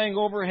planes flying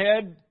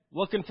overhead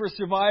looking for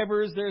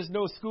survivors. There's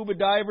no scuba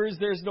divers.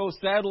 There's no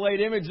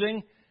satellite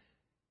imaging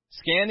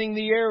scanning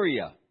the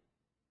area.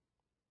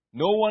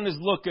 No one is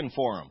looking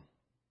for them.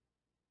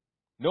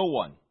 No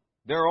one.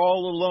 They're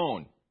all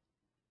alone.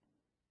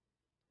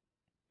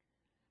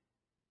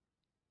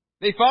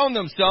 They found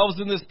themselves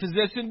in this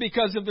position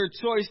because of their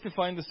choice to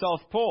find the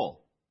South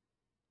Pole.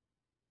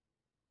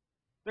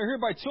 They're here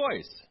by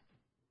choice.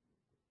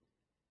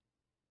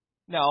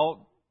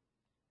 Now,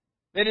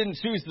 they didn't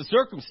choose the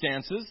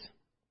circumstances,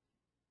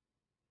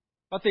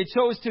 but they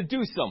chose to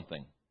do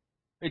something.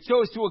 They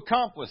chose to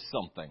accomplish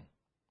something.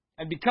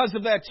 And because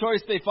of that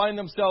choice, they find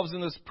themselves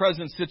in this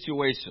present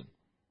situation.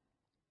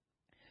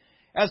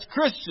 As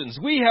Christians,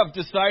 we have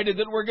decided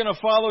that we're going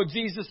to follow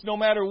Jesus no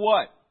matter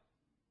what.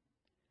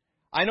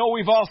 I know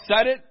we've all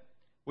said it.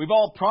 We've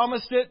all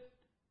promised it.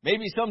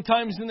 Maybe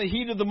sometimes in the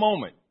heat of the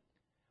moment.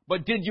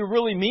 But did you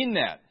really mean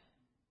that?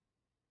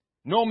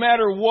 No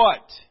matter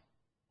what.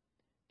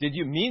 Did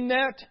you mean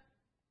that?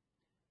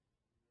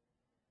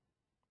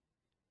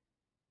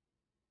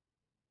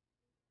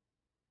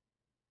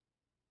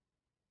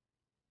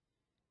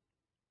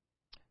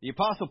 The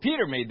Apostle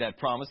Peter made that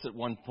promise at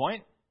one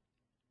point.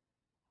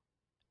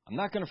 I'm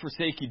not going to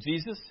forsake you,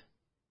 Jesus.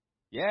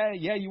 Yeah,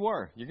 you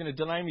are. You're going to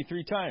deny me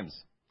 3 times.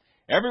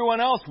 Everyone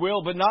else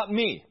will, but not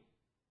me.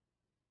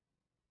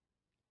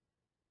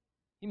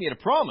 He made a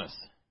promise.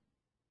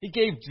 He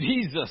gave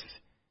Jesus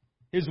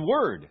his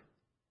word.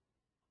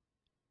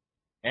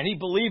 And he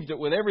believed it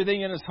with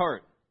everything in his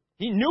heart.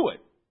 He knew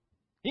it.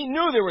 He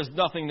knew there was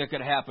nothing that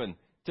could happen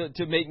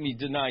to make me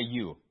deny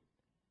you.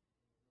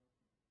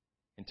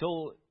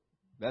 Until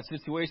that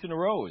situation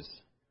arose.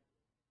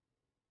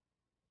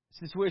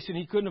 A situation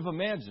he couldn't have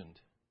imagined.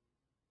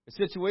 A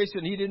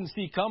situation he didn't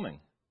see coming.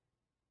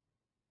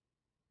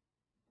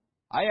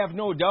 I have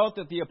no doubt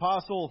that the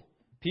Apostle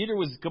Peter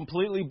was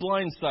completely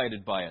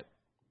blindsided by it.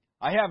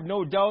 I have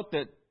no doubt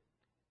that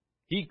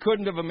he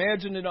couldn't have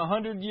imagined in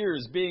 100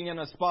 years being in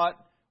a spot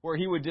where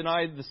he would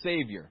deny the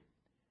Savior.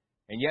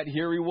 And yet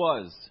here he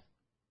was,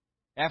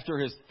 after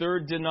his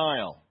third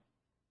denial,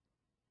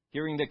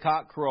 hearing the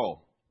cock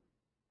crow.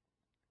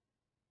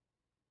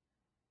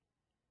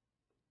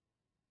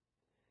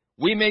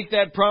 We make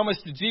that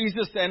promise to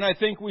Jesus, and I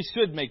think we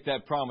should make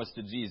that promise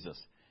to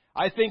Jesus.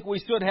 I think we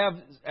should have,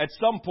 at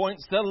some point,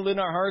 settled in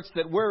our hearts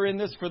that we're in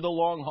this for the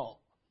long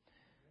haul.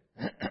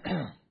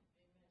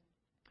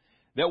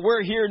 That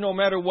we're here no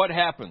matter what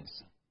happens.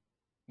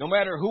 No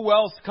matter who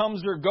else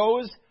comes or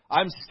goes,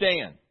 I'm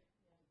staying.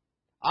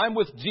 I'm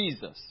with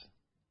Jesus.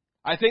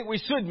 I think we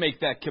should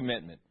make that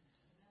commitment.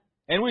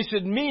 And we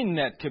should mean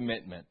that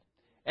commitment.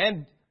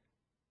 And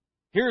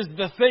here's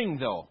the thing,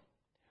 though.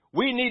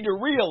 we need to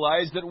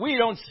realize that we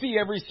don't see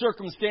every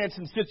circumstance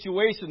and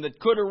situation that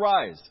could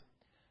arise.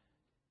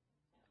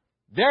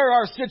 There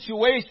are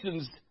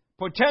situations,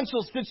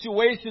 potential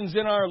situations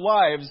in our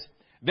lives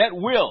that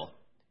will,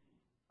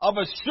 of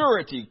a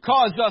surety,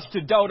 cause us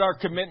to doubt our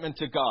commitment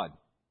to God.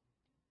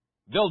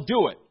 They'll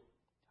do it.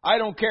 I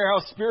don't care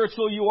how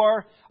spiritual you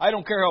are. I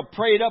don't care how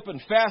prayed up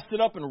and fasted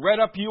up and read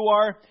up you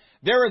are.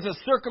 There is a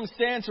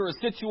circumstance or a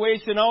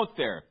situation out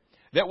there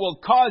that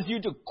will cause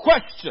you to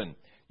question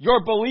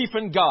your belief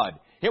in God.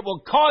 It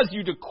will cause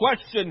you to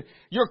question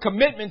your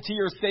commitment to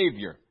your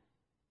Savior.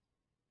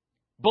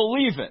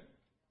 Believe it.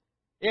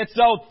 It's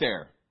out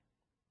there.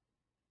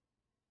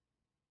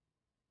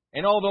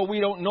 And although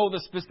we don't know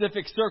the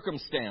specific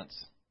circumstance,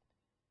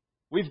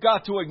 we've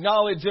got to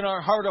acknowledge in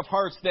our heart of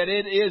hearts that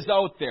it is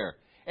out there.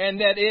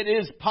 And that it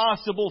is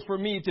possible for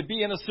me to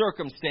be in a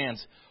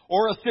circumstance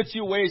or a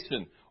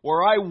situation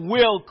where I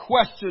will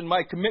question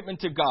my commitment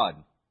to God.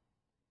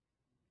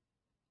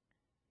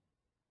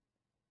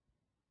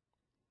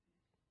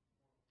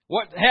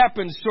 What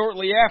happens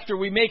shortly after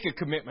we make a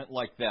commitment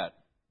like that?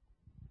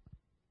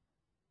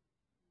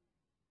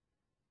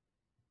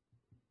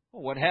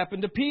 Well, what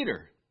happened to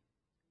Peter?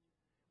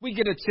 We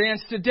get a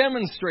chance to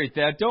demonstrate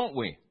that, don't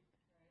we?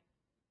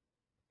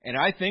 And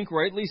I think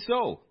rightly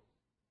so.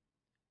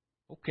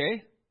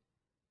 Okay,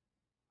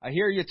 I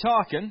hear you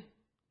talking.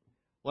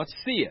 Let's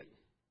see it.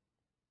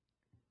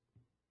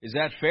 Is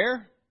that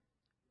fair?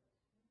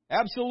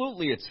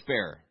 Absolutely it's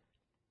fair.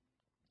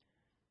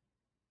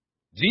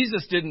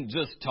 Jesus didn't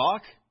just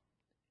talk.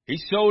 He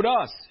showed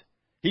us.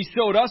 He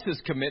showed us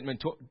His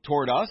commitment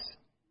toward us.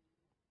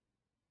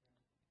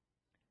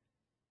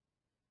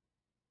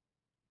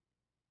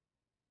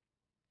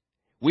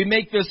 We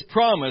make this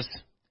promise,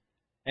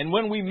 and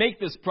when we make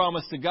this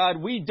promise to God,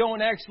 we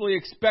don't actually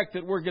expect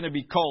that we're going to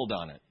be called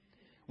on it.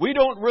 We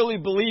don't really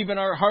believe in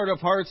our heart of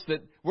hearts that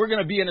we're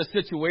going to be in a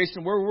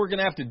situation where we're going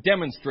to have to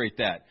demonstrate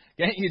that.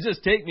 Can't you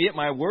just take me at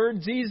my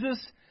word,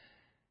 Jesus?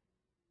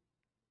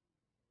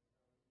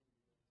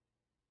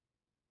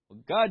 Well,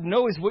 God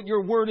knows what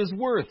your word is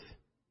worth.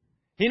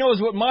 He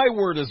knows what my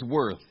word is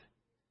worth.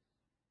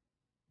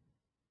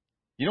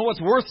 You know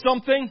what's worth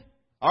something?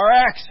 Our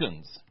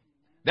actions.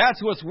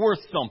 That's what's worth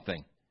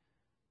something.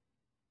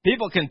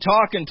 People can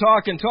talk and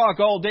talk and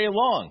talk all day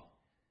long.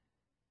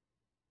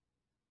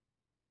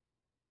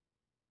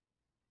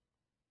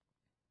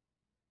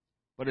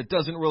 But it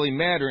doesn't really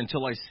matter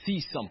until I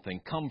see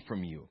something come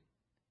from you.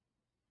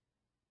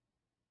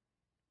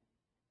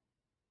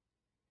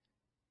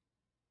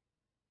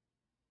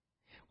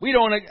 We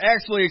don't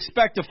actually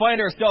expect to find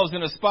ourselves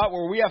in a spot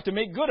where we have to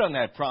make good on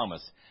that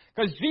promise.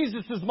 Because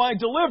Jesus is my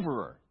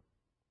deliverer.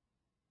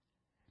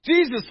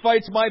 Jesus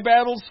fights my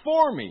battles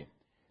for me.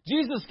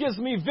 Jesus gives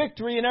me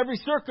victory in every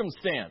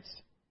circumstance.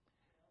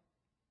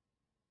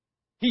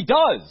 He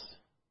does.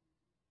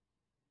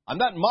 I'm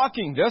not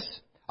mocking this.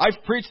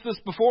 I've preached this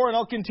before and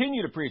I'll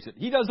continue to preach it.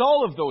 He does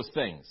all of those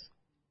things.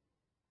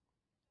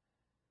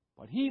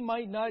 But He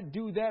might not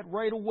do that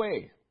right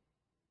away.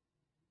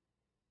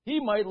 He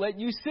might let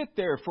you sit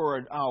there for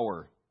an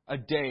hour, a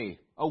day,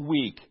 a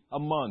week, a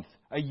month,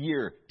 a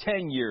year,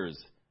 10 years.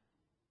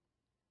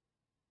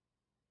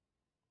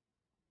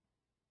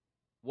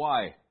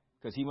 Why?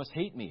 Because He must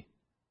hate me.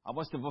 I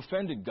must have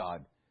offended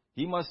God.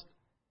 He must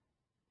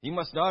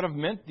not have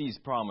meant these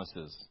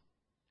promises.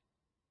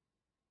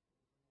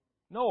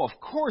 No, of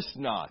course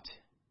not.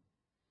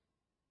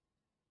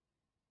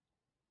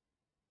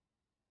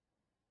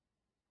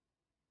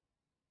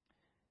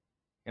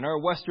 In our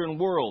Western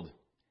world,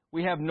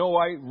 we have no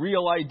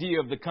real idea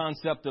of the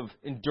concept of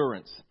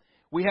endurance.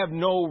 We have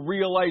no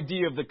real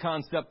idea of the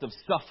concept of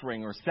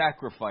suffering or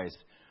sacrifice,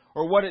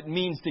 or what it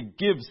means to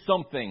give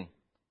something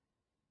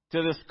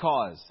to this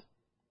cause.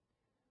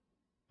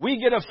 We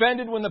get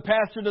offended when the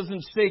pastor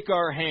doesn't shake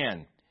our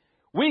hand.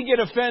 We get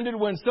offended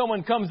when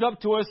someone comes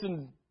up to us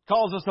and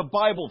calls us a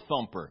Bible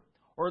thumper,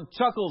 or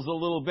chuckles a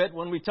little bit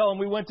when we tell them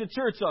we went to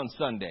church on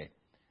Sunday.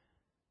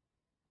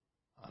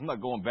 I'm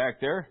not going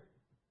back there.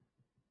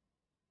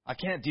 I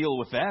can't deal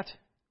with that.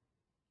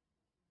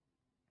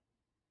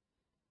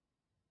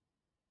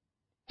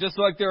 Just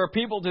like there are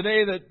people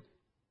today that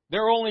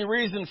their only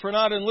reason for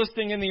not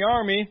enlisting in the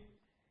army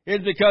is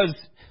because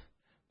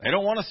they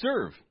don't want to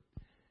serve.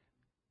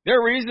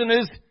 Their reason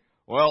is,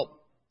 well,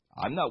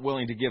 I'm not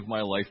willing to give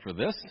my life for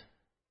this.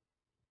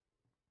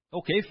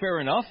 Okay, fair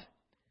enough.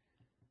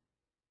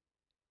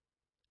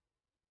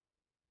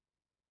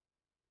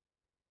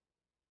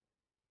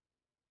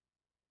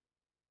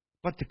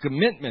 But the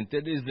commitment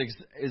that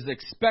is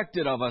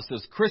expected of us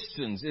as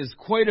Christians is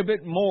quite a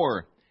bit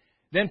more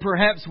than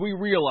perhaps we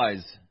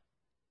realize.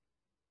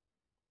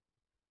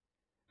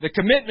 The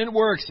commitment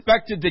we're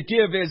expected to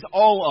give is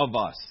all of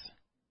us.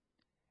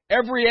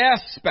 Every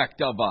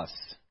aspect of us.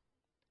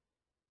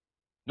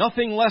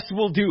 Nothing less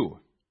will do.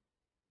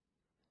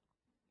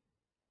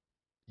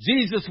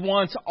 Jesus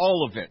wants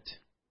all of it,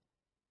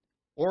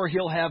 or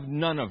He'll have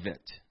none of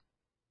it.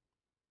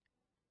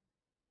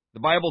 The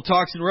Bible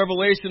talks in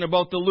Revelation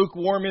about the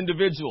lukewarm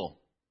individual.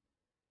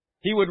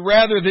 He would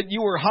rather that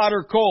you were hot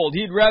or cold.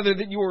 He'd rather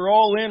that you were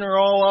all in or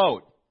all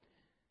out.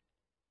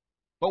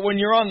 But when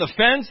you're on the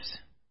fence,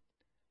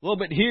 a little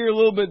bit here, a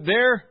little bit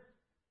there,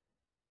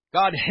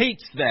 God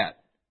hates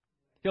that.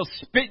 He'll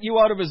spit you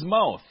out of His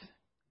mouth.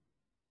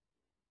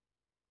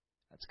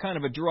 That's kind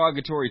of a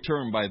derogatory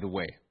term, by the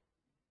way.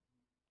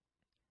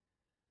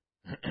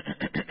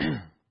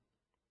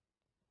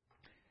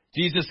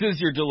 Jesus is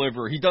your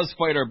deliverer. He does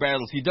fight our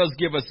battles. He does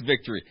give us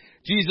victory.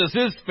 Jesus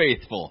is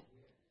faithful.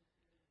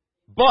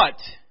 But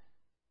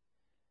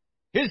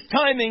His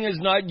timing is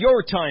not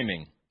your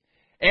timing.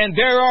 And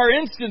there are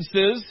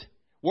instances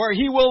where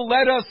He will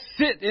let us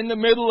sit in the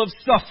middle of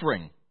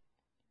suffering.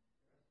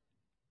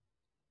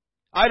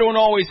 I don't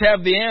always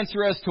have the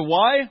answer as to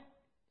why,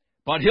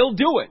 but He'll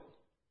do it.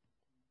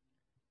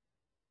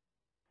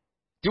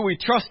 Do we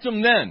trust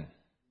Him then?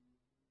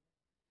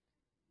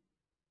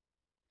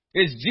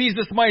 Is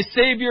Jesus my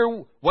Savior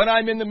when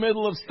I'm in the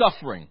middle of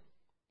suffering?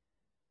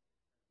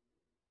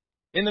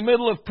 In the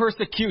middle of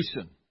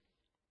persecution?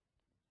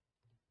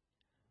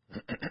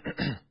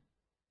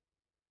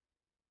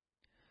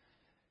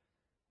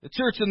 The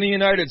church in the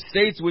United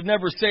States would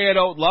never say it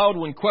out loud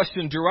when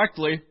questioned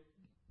directly,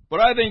 but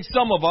I think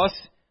some of us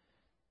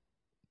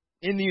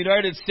in the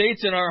United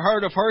States, in our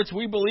heart of hearts,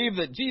 we believe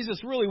that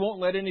Jesus really won't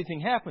let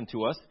anything happen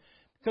to us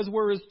because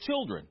we're His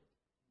children.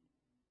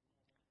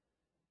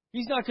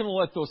 He's not going to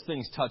let those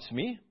things touch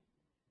me.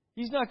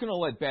 He's not going to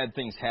let bad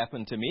things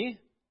happen to me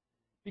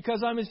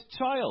because I'm His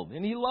child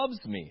and He loves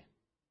me.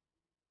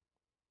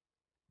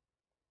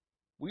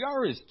 We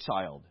are His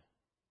child.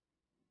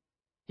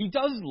 He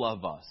does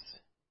love us.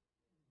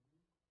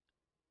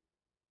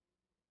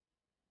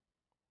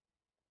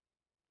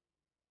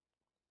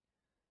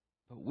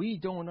 But we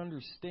don't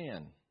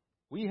understand.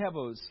 We have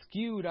a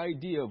skewed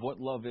idea of what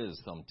love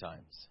is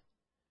sometimes.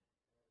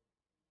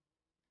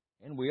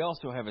 And we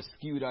also have a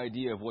skewed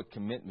idea of what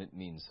commitment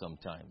means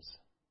sometimes.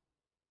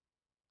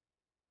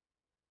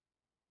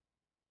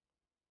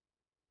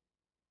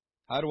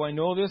 How do I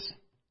know this?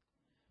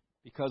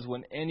 Because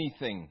when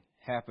anything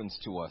happens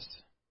to us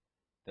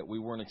that we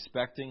weren't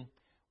expecting,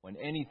 when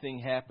anything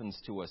happens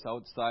to us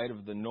outside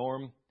of the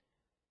norm,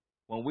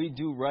 when we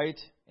do right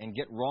and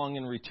get wrong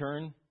in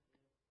return,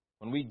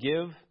 when we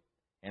give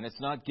and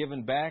it's not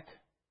given back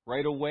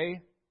right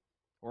away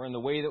or in the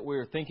way that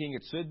we're thinking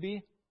it should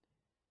be,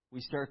 we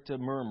start to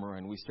murmur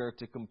and we start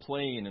to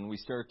complain and we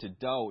start to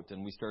doubt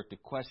and we start to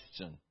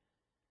question.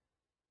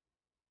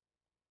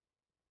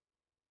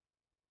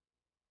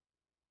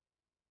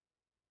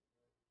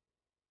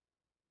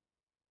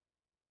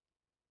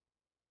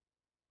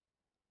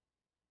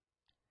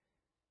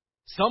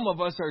 Some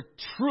of us are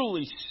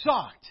truly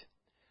shocked.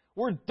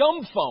 We're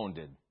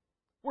dumbfounded.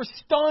 We're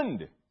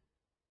stunned.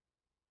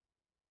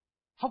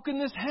 How can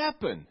this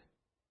happen?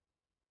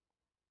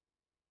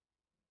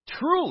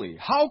 Truly,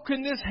 how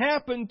can this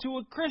happen to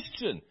a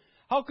Christian?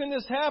 How can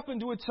this happen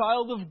to a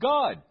child of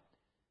God?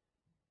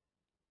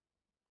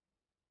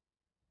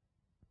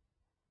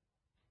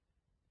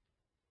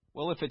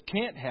 Well, if it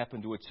can't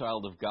happen to a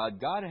child of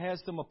God, God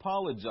has some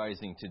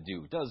apologizing to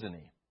do, doesn't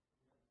He?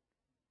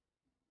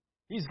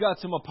 He's got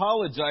some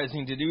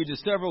apologizing to do to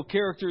several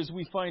characters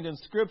we find in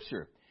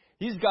Scripture.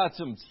 He's got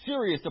some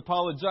serious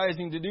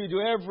apologizing to do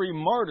to every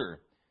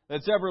martyr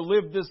that's ever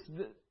lived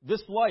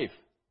this life.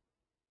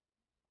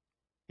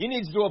 He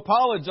needs to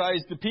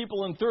apologize to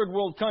people in third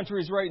world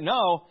countries right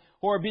now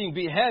who are being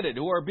beheaded,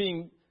 who are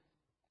being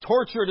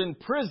tortured in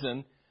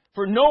prison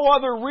for no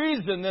other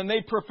reason than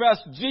they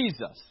profess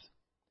Jesus.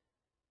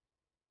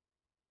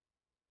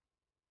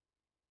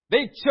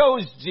 They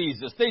chose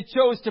Jesus. They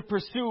chose to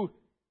pursue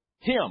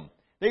Him.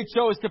 They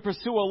chose to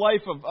pursue a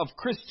life of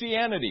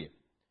Christianity,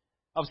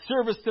 of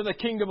service to the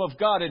kingdom of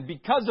God. And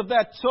because of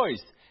that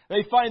choice,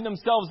 they find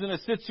themselves in a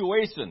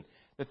situation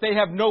that they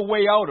have no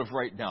way out of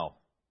right now.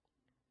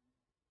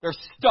 They're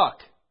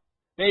stuck.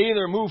 They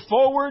either move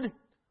forward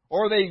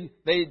or they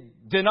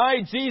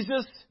deny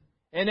Jesus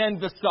and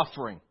end the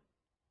suffering.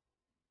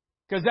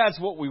 Because that's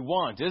what we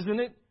want, isn't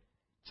it?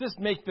 Just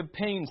make the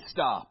pain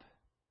stop.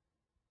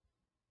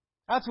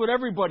 That's what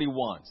everybody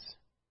wants.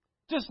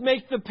 Just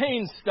make the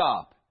pain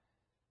stop.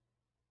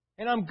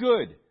 And I'm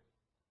good.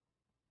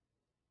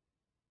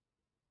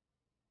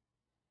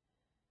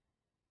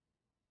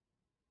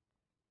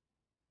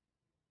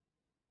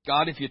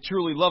 God, if you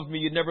truly loved me,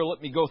 you'd never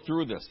let me go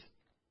through this.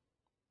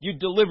 You'd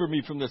deliver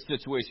me from this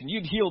situation.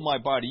 You'd heal my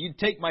body. You'd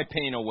take my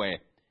pain away.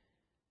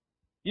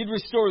 You'd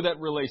restore that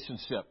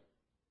relationship.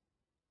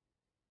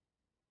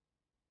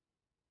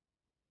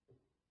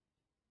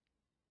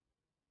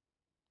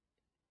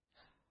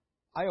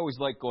 I always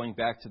like going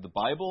back to the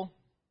Bible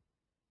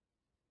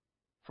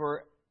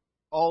for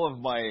all of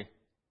my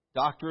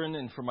doctrine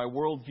and for my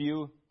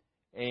worldview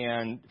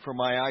and for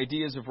my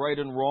ideas of right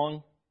and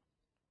wrong.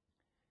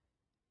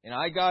 And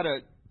I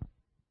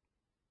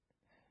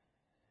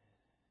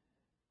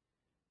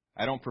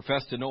don't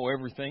profess to know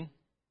everything.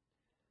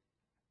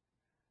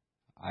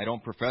 I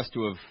don't profess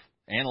to have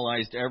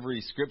analyzed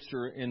every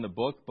scripture in the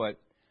book, but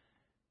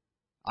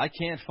I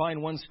can't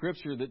find one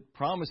scripture that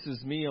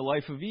promises me a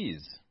life of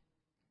ease.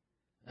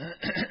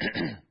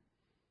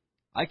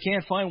 I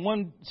can't find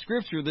one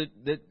scripture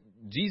that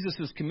Jesus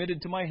is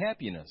committed to my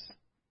happiness.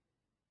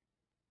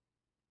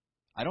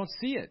 I don't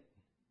see it.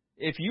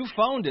 If you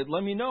found it,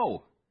 let me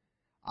know.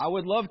 I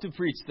would love to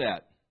preach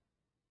that.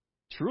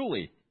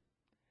 Truly.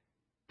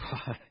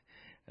 But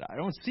I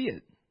don't see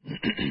it.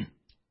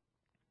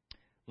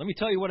 Let me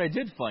tell you what I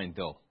did find,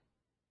 though.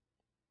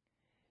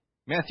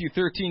 Matthew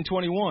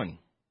 13:21.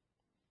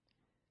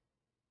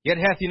 Yet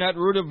hath he not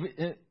root of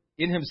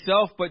in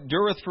himself, but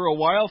dureth for a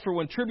while. For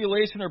when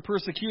tribulation or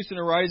persecution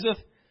ariseth,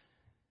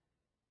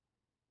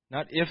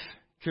 not if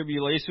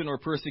tribulation or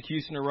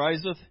persecution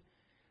ariseth,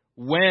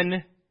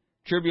 when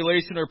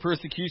tribulation or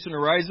persecution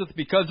ariseth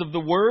because of the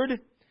word,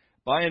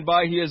 by and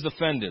by he is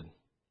offended.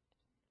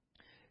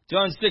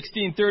 John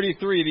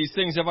 16:33, these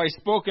things have I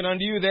spoken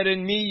unto you, that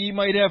in me ye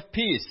might have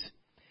peace.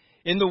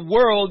 In the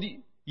world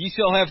ye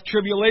shall have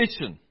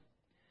tribulation.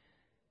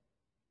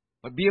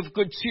 But be of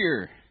good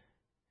cheer.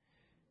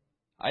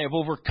 I have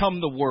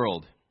overcome the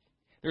world.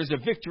 There's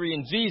a victory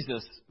in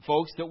Jesus,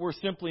 folks, that we're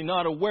simply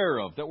not aware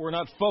of, that we're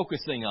not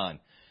focusing on.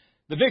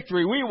 The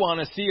victory we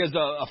want to see is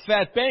a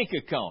fat bank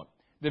account.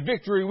 The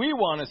victory we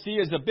want to see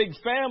is a big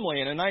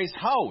family and a nice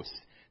house.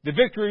 The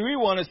victory we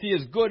want to see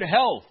is good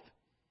health,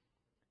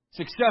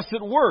 success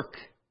at work.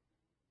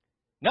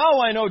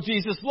 Now I know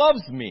Jesus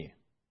loves me.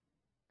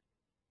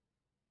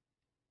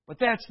 But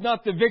that's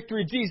not the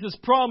victory Jesus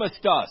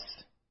promised us.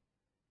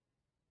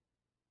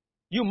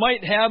 You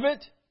might have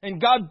it, and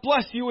God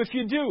bless you if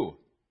you do.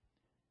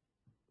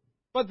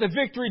 But the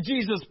victory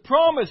Jesus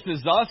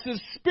promises us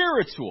is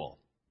spiritual.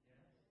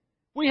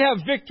 We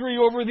have victory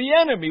over the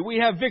enemy. We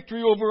have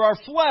victory over our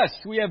flesh.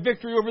 We have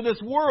victory over this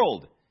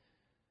world.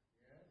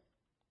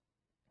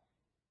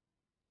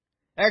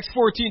 Acts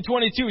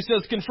 14:22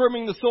 says,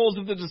 confirming the souls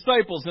of the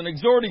disciples and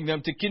exhorting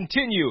them to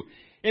continue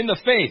in the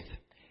faith,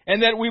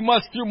 and that we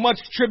must, through much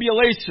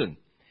tribulation,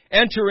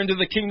 enter into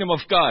the kingdom of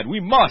God.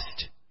 We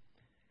must.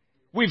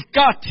 We've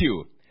got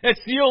to.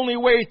 It's the only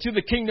way to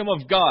the kingdom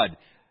of God.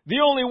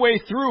 The only way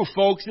through,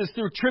 folks, is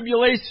through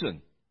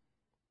tribulation.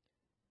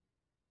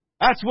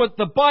 That's what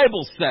the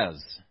Bible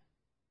says.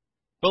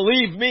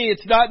 Believe me,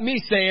 it's not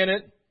me saying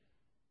it.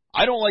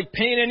 I don't like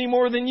pain any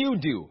more than you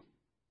do.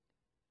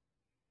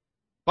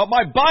 But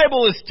my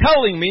Bible is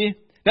telling me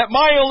that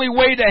my only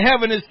way to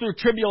heaven is through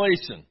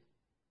tribulation.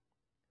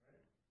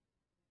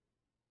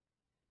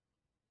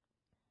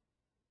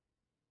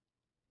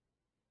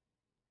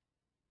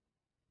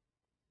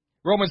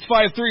 Romans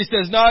 5:3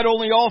 says, not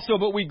only also,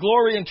 but we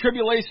glory in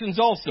tribulations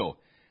also,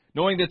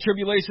 knowing that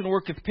tribulation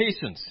worketh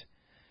patience.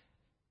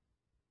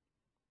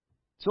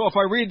 So if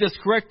I read this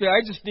correctly,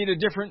 I just need a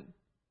different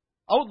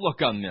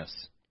outlook on this.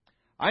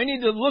 I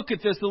need to look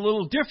at this a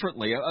little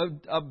differently,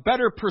 a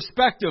better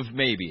perspective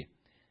maybe,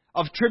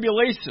 of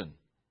tribulation,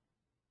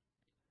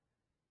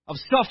 of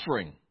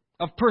suffering,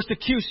 of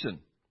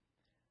persecution.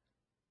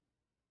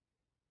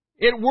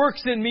 It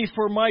works in me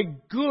for my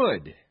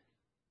good.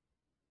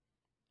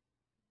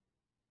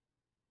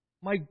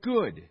 My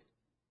good.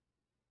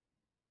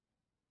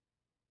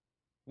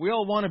 We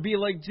all want to be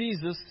like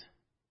Jesus,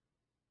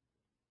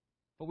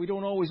 but we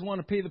don't always want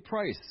to pay the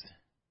price.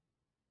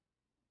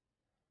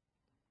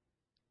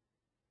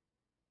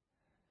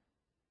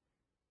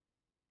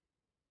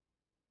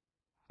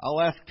 I'll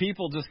ask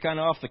people just kind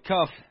of off the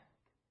cuff,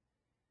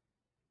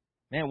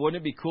 man, wouldn't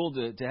it be cool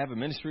to have a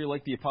ministry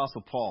like the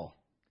Apostle Paul?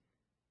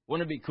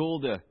 Wouldn't it be cool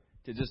to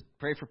just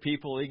pray for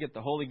people, they get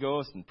the Holy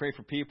Ghost, and pray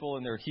for people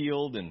and they're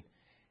healed,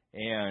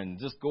 and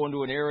just go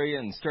into an area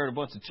and start a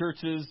bunch of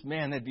churches?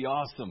 Man, that'd be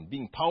awesome,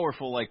 being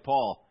powerful like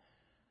Paul.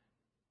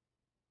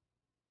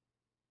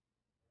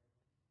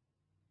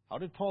 How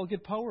did Paul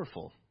get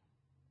powerful?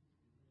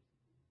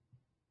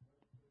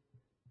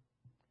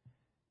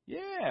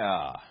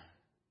 Yeah.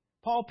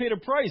 Paul paid a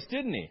price,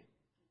 didn't he?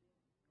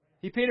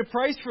 He paid a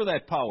price for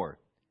that power,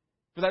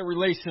 for that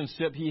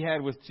relationship he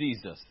had with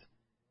Jesus,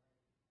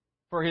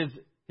 for his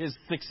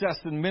success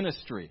in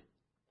ministry.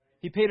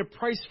 He paid a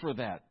price for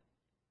that.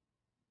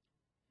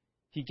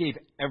 He gave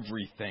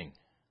everything.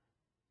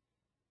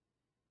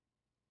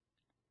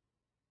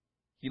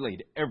 He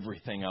laid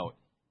everything out.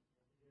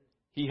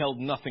 He held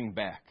nothing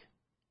back.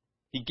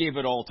 He gave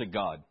it all to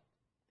God.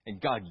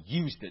 And God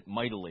used it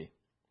mightily.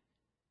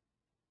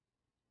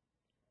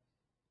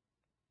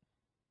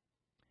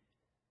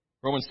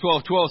 Romans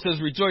 12:12 says,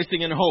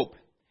 rejoicing in hope,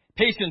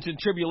 patient in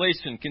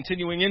tribulation,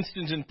 continuing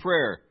instant in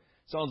prayer.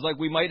 Sounds like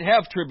we might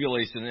have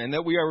tribulation and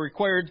that we are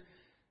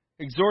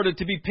exhorted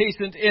to be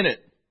patient in it.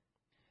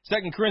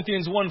 2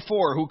 Corinthians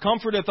 1:4, who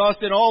comforteth us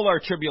in all our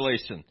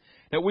tribulation,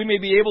 that we may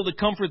be able to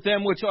comfort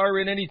them which are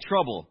in any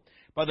trouble,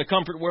 by the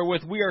comfort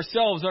wherewith we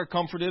ourselves are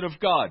comforted of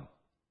God.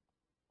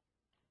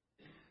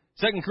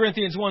 2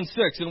 Corinthians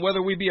 1:6, and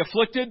whether we be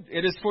afflicted,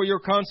 it is for your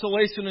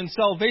consolation and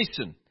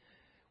salvation,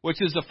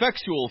 which is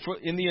effectual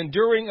in the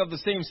enduring of the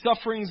same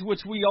sufferings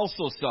which we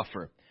also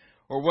suffer.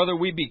 Or whether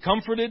we be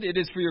comforted, it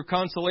is for your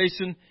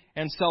consolation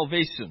and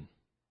salvation.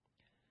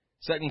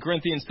 2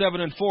 Corinthians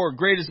 7:4,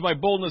 great is my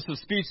boldness of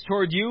speech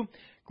toward you.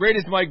 Great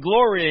is my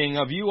glorying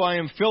of you. I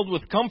am filled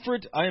with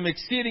comfort. I am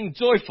exceeding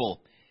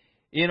joyful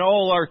in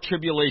all our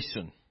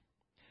tribulation.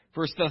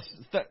 1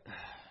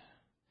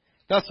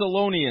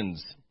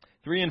 Thessalonians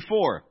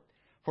 3:4,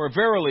 for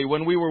verily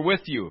when we were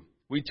with you,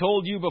 we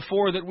told you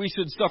before that we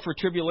should suffer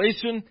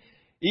tribulation,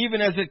 even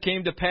as it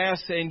came to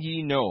pass, and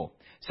ye know.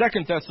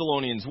 2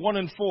 Thessalonians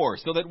 1:4,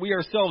 so that we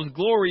ourselves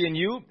glory in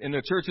you, in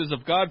the churches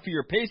of God, for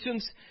your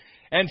patience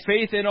and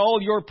faith in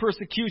all your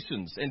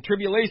persecutions and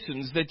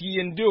tribulations that ye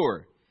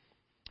endure.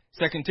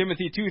 2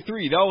 Timothy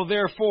 2:3, thou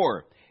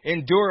therefore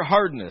endure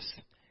hardness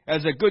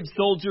as a good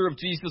soldier of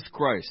Jesus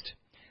Christ.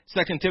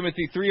 2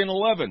 Timothy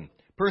 3:11,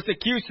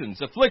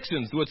 persecutions,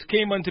 afflictions, which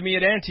came unto me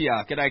at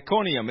Antioch, at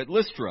Iconium, at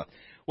Lystra.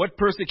 What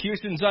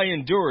persecutions I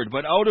endured,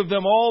 but out of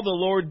them all the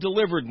Lord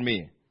delivered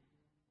me.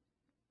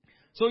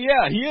 So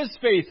yeah, He is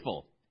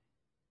faithful.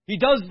 He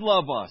does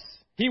love us.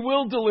 He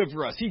will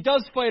deliver us. He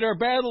does fight our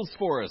battles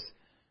for us.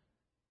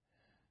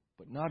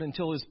 But not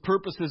until His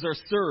purposes are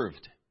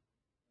served.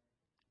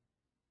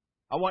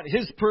 I want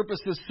His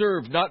purposes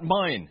served, not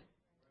mine.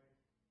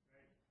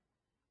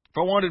 If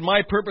I wanted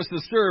my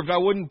purposes served, I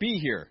wouldn't be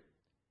here.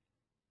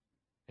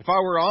 If I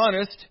were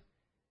honest,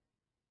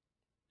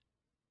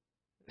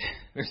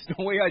 there's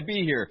no way I'd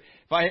be here.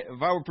 If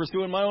I were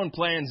pursuing my own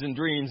plans and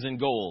dreams and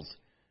goals.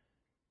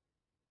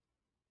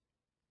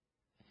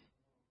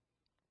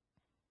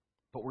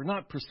 But we're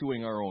not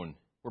pursuing our own.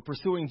 We're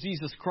pursuing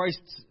Jesus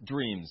Christ's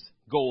dreams,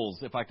 goals,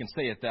 if I can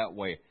say it that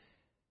way,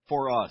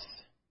 for us.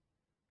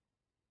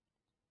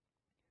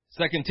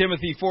 2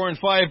 Timothy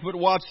 4:5, but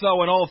watch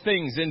thou in all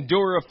things,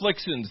 endure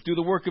afflictions, do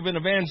the work of an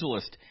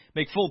evangelist,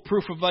 make full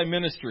proof of thy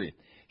ministry.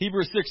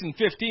 Hebrews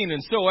 6:15,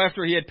 and so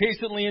after he had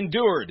patiently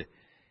endured,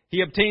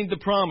 he obtained the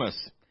promise.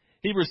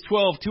 Hebrews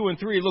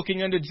 12:2-3,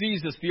 looking unto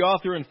Jesus, the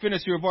author and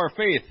finisher of our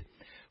faith,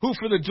 who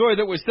for the joy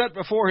that was set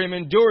before him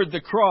endured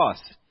the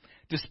cross,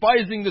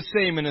 despising the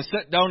same, and is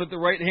set down at the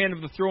right hand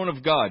of the throne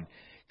of God.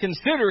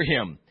 Consider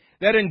him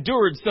that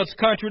endured such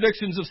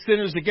contradictions of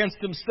sinners against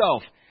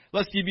himself,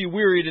 lest ye be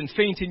wearied and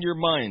faint in your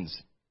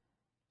minds.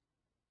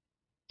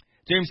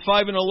 James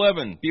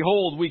 5:11,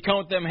 behold, we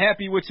count them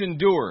happy which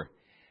endure.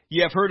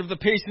 Ye have heard of the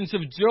patience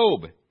of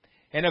Job,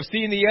 and have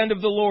seen the end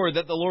of the Lord,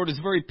 that the Lord is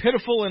very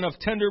pitiful and of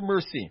tender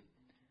mercy.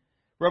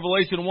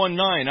 Revelation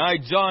 1:9, I,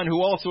 John,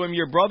 who also am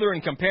your brother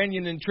and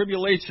companion in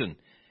tribulation,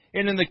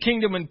 and in the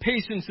kingdom and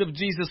patience of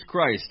Jesus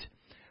Christ,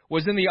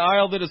 was in the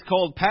isle that is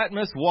called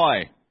Patmos.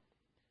 Why?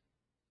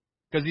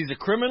 Because he's a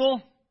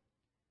criminal?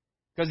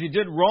 Because he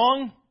did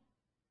wrong?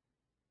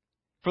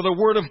 For the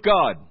word of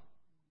God,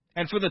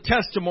 and for the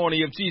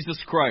testimony of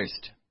Jesus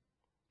Christ.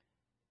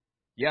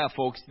 Yeah,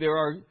 folks,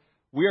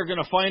 we are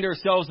going to find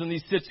ourselves in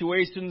these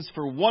situations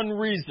for one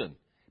reason,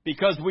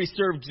 because we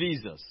serve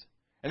Jesus.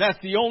 And that's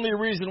the only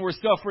reason we're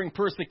suffering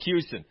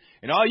persecution.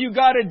 And all you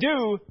got to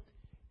do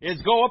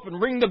is go up and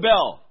ring the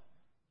bell.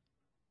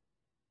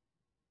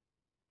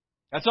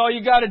 That's all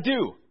you got to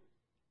do.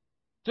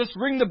 Just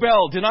ring the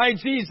bell, deny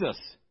Jesus.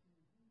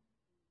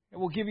 And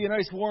we'll give you a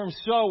nice warm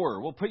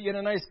shower. We'll put you in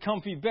a nice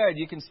comfy bed.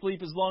 You can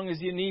sleep as long as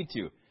you need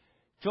to.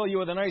 Fill you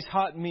with a nice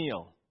hot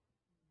meal.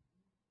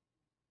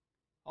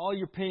 All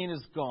your pain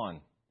is gone.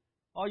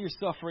 All your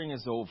suffering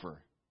is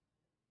over.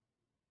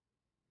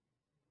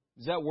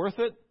 Is that worth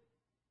it?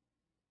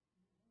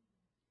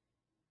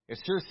 It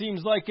sure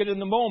seems like it in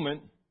the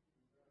moment.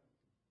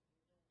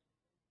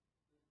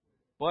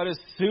 But as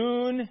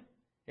soon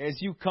as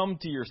you come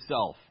to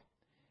yourself,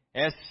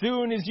 as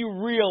soon as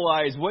you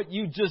realize what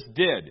you just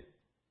did,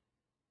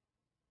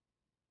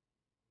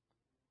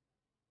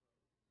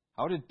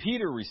 how did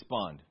Peter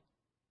respond?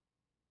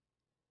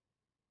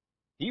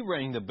 He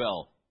rang the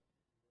bell.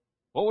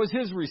 What was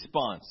his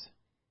response?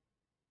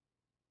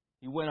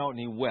 He went out and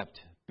he wept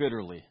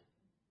bitterly.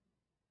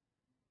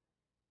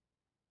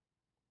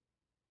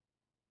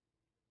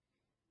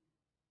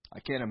 I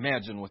can't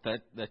imagine what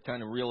that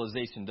kind of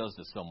realization does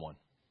to someone.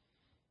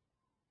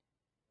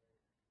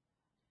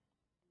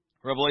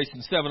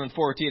 Revelation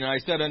 7:14, and I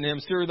said unto him,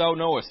 Sir, thou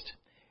knowest.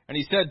 And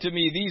he said to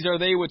me, These are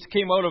they which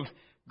came out of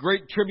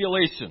great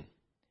tribulation,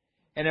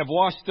 and have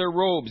washed their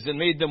robes, and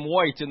made them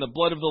white in the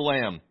blood of the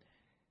Lamb.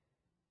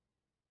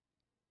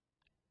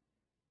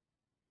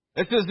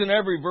 This isn't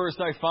every verse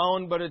I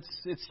found, but it's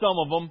some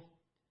of them.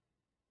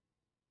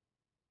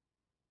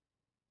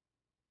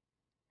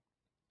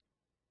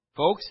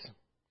 Folks,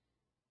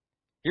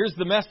 here's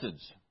the message.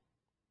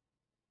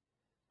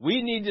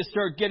 We need to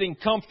start getting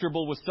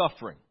comfortable with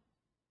suffering.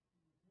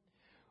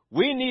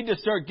 We need to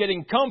start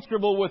getting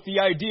comfortable with the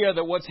idea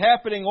that what's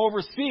happening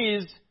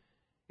overseas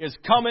is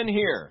coming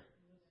here.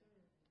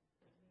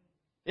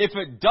 If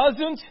it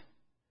doesn't,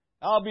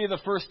 I'll be the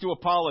first to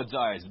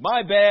apologize.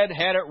 My bad,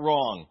 had it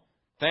wrong.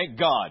 Thank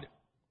God.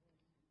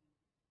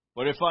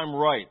 But if I'm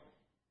right,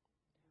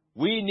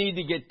 we need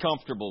to get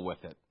comfortable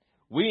with it.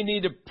 We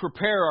need to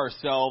prepare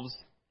ourselves.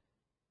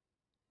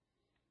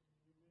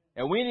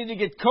 And we need to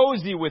get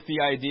cozy with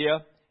the idea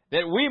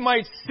that we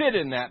might sit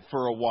in that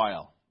for a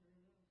while.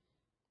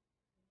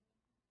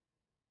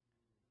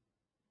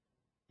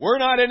 We're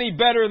not any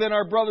better than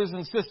our brothers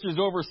and sisters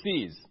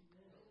overseas.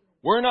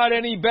 We're not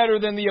any better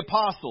than the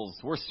apostles.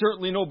 We're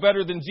certainly no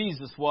better than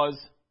Jesus was.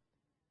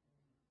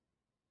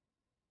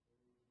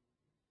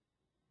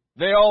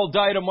 They all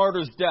died a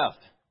martyr's death,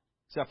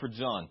 except for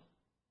John.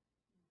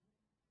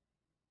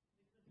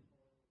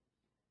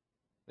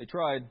 They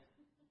tried.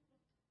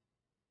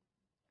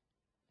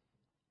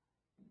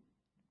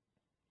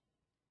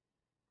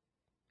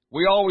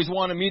 We always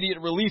want immediate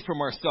relief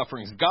from our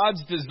sufferings.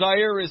 God's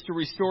desire is to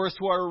restore us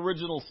to our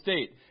original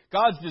state.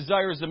 God's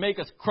desire is to make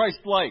us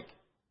Christ-like.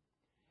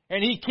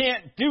 And He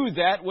can't do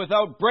that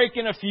without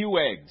breaking a few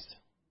eggs.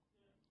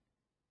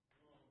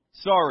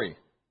 Sorry.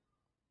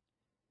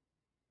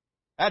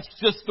 That's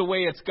just the way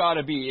it's got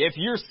to be. If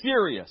you're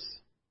serious,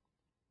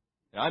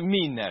 and I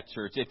mean that,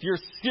 church, if you're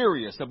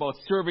serious about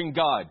serving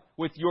God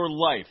with your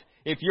life,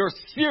 if you're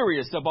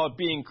serious about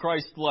being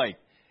Christ-like,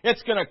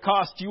 it's going to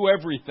cost you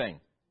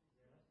everything.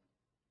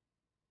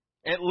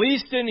 At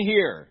least in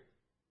here.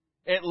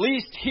 At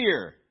least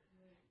here.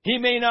 He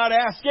may not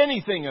ask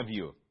anything of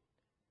you,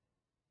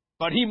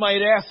 but He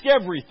might ask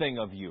everything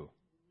of you.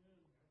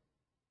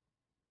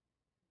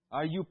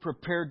 Are you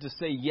prepared to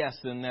say yes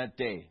in that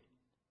day?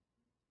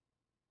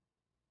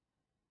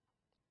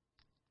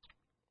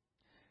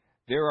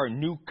 There are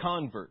new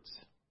converts.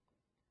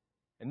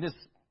 And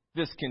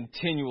this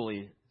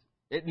continually,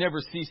 it never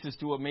ceases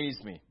to amaze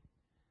me.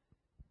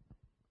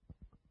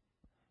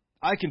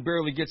 I can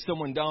barely get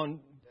someone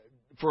down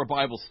for a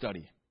Bible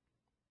study.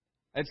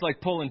 It's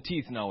like pulling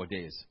teeth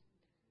nowadays.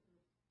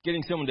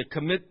 Getting someone to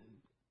commit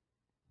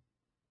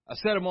a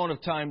set amount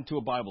of time to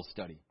a Bible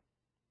study.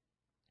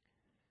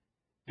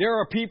 There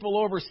are people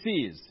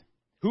overseas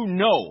who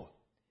know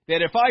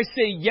that if I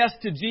say yes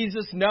to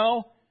Jesus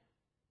now,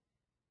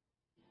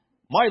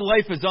 my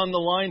life is on the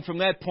line from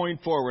that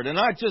point forward. And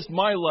not just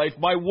my life,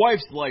 my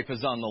wife's life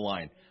is on the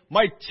line.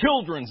 My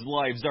children's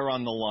lives are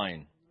on the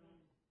line.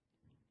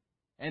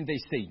 And they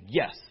say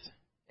yes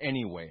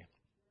anyway.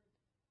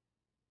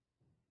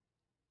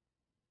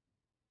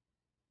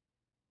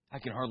 I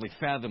can hardly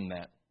fathom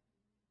that.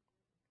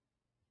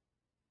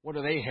 What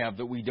do they have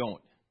that we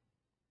don't?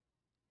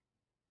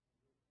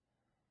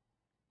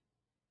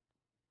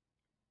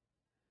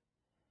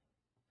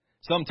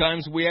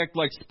 Sometimes we act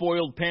like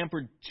spoiled,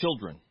 pampered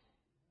children.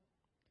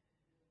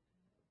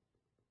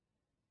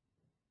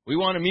 We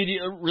want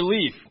immediate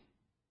relief.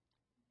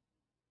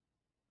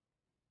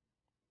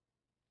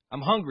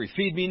 I'm hungry.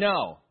 Feed me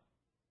now.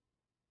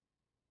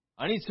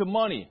 I need some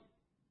money.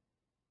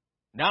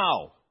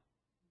 Now.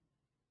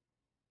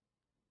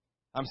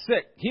 I'm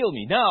sick. Heal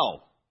me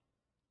now.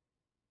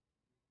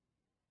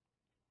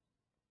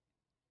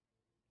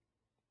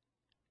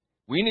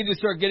 We need to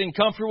start getting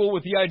comfortable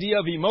with the idea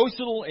of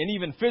emotional and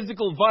even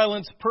physical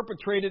violence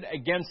perpetrated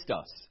against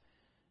us.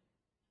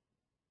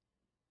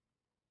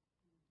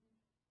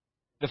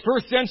 The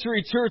first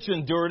century church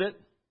endured it.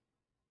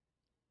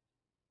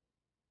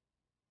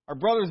 Our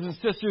brothers and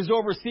sisters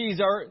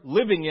overseas are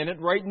living in it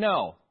right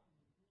now.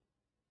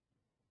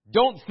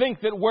 Don't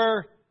think that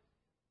we're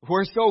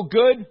so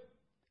good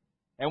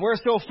and we're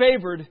so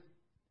favored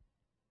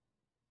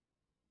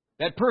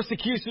that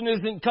persecution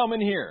isn't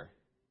coming here.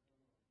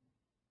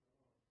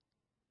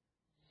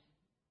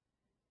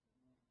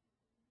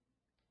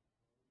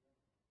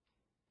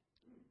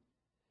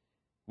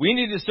 We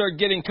need to start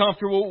getting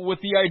comfortable with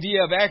the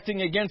idea of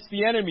acting against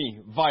the enemy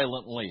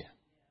violently.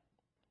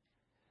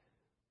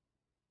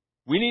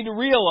 We need to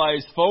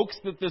realize, folks,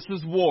 that this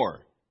is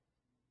war.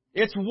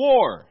 It's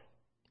war.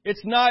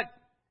 It's not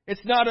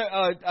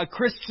a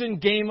Christian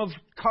game of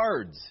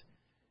cards.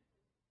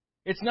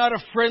 It's not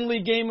a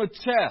friendly game of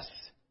chess.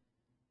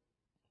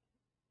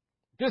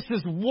 This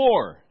is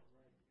war.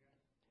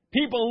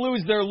 People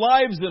lose their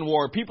lives in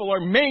war. People are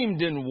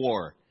maimed in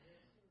war.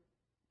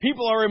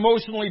 People are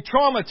emotionally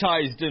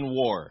traumatized in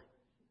war.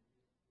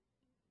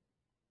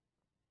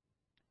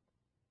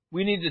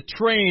 We need to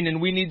train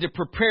and we need to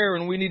prepare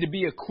and we need to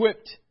be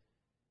equipped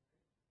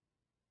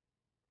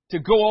to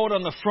go out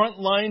on the front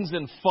lines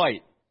and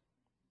fight.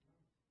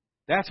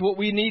 That's what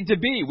we need to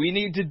be. We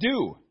need to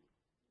do.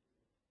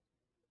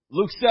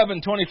 Luke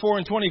 7:24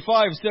 and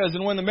 25 says,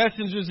 "And when the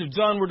messengers of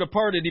John were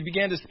departed, he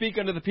began to speak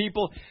unto the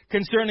people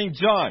concerning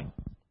John.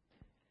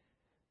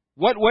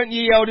 What went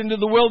ye out into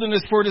the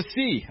wilderness for to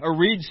see? A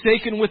reed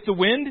shaken with the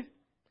wind?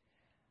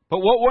 But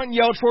what went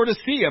ye out for to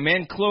see? A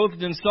man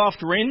clothed in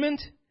soft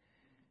raiment?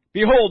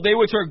 Behold, they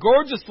which are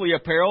gorgeously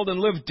apparelled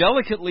and live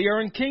delicately are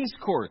in king's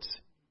courts."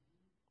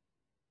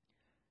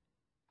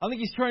 I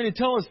think he's trying to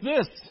tell us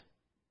this.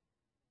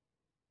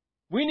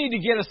 We need to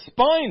get a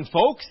spine,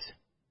 folks.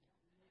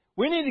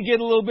 We need to get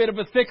a little bit of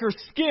a thicker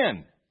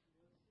skin.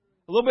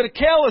 A little bit of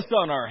callus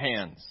on our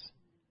hands.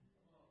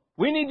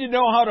 We need to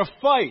know how to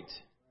fight.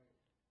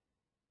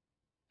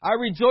 I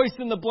rejoice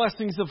in the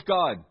blessings of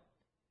God.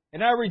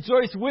 And I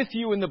rejoice with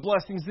you in the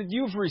blessings that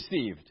you've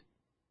received.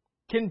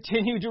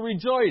 Continue to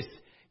rejoice.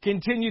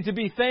 Continue to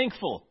be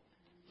thankful.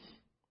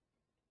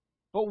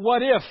 But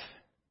what if?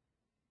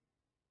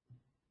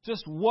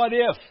 Just what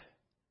if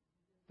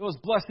those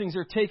blessings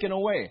are taken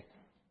away?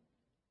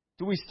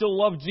 Do we still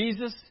love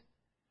Jesus?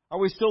 Are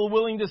we still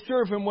willing to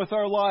serve Him with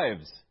our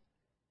lives?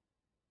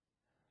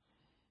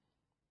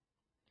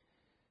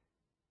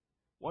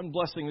 One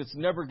blessing that's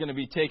never going to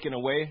be taken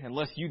away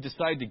unless you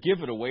decide to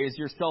give it away is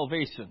your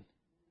salvation.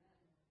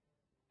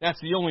 That's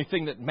the only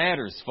thing that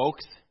matters,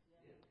 folks.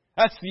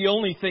 That's the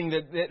only thing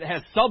that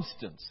has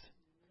substance.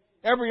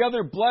 Every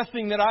other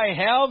blessing that I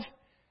have,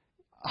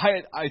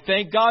 I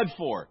thank God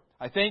for.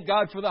 I thank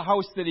God for the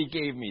house that He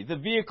gave me, the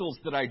vehicles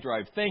that I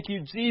drive. Thank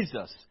you,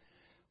 Jesus,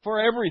 for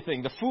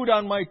everything, the food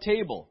on my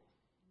table.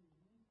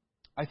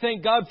 I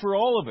thank God for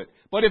all of it.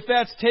 But if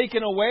that's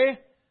taken away,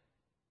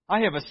 I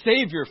have a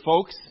Savior,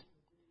 folks.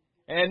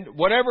 And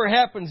whatever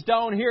happens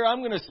down here, I'm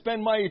going to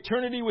spend my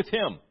eternity with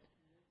Him.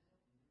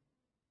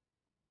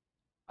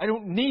 I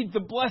don't need the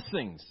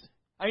blessings.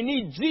 I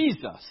need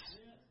Jesus.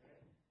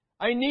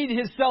 I need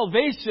His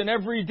salvation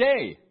every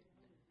day.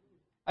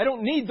 I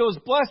don't need those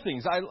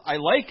blessings. I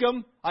like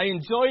them. I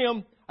enjoy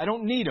them. I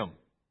don't need them.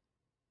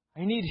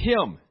 I need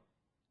Him.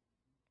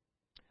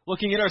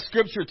 Looking at our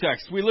scripture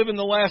text, we live in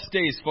the last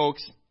days,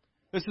 folks.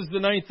 This is the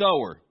 9th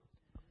hour.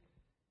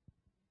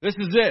 This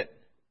is it.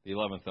 The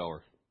 11th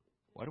hour.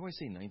 Why do I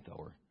say 9th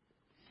hour?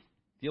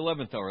 The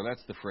 11th hour,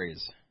 that's the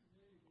phrase.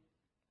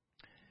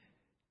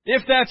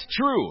 If that's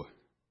true,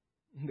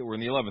 that we're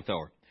in the 11th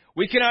hour,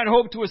 we cannot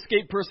hope to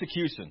escape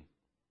persecution.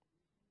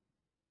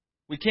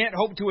 We can't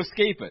hope to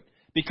escape it.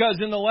 Because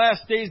in the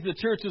last days, the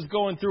church is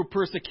going through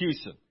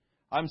persecution.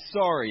 I'm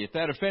sorry if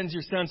that offends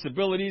your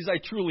sensibilities. I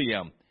truly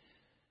am.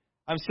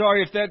 I'm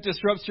sorry if that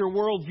disrupts your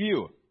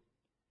worldview.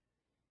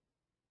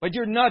 But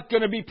you're not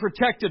going to be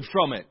protected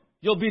from it.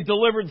 You'll be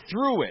delivered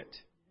through it.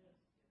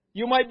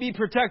 You might be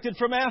protected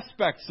from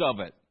aspects of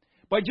it,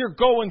 but you're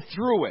going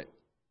through it.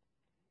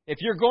 If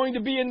you're going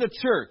to be in the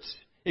church,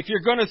 if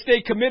you're going to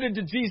stay committed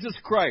to Jesus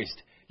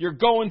Christ, you're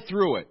going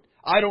through it.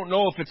 I don't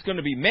know if it's going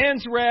to be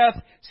man's wrath,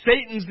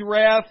 Satan's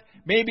wrath,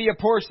 maybe a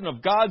portion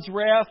of God's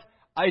wrath.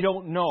 I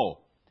don't know.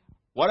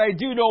 What I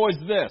do know is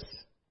this.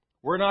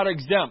 We're not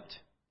exempt.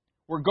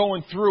 We're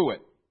going through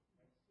it.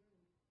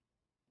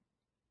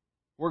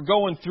 We're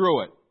going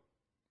through it.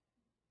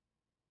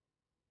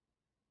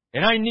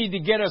 And I need to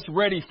get us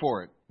ready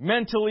for it.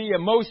 Mentally,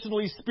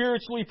 emotionally,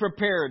 spiritually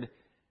prepared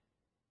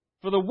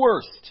for the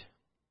worst.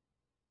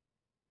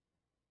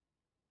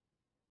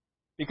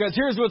 Because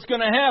here's what's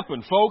going to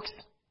happen, folks.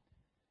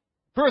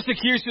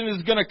 Persecution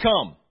is going to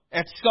come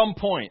at some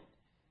point.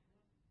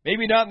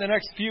 Maybe not in the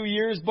next few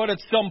years, but at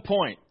some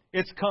point.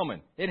 It's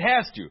coming. It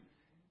has to.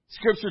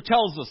 Scripture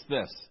tells us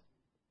this.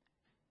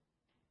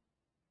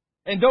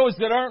 And those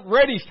that aren't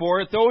ready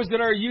for it, those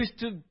that are used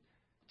to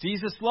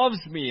Jesus loves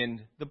me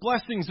and the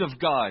blessings of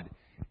God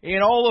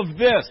and all of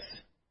this,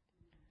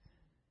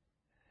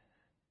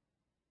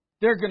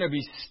 they're going to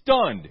be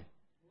stunned.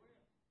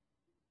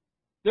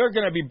 They're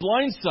going to be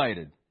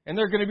blindsided. And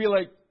they're going to be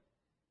like,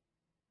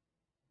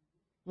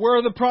 where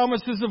are the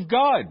promises of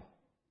God?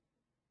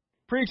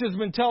 Preacher's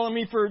been telling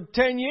me for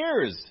 10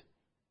 years.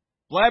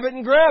 Blab it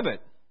and grab it.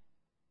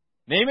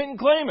 Name it and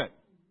claim it.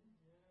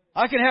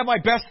 I can have my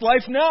best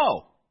life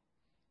now.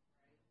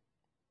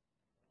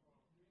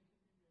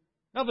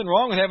 Nothing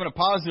wrong with having a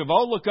positive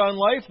outlook on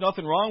life.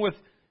 Nothing wrong with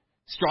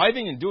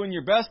striving and doing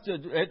your best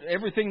at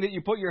everything that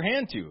you put your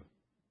hand to.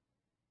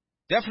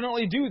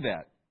 Definitely do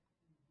that.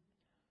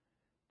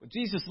 But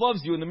Jesus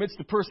loves you in the midst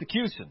of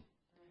persecution.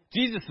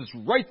 Jesus is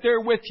right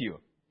there with you.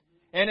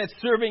 And it's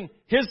serving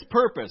His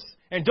purpose.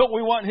 And don't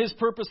we want His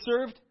purpose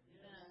served?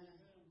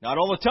 Not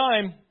all the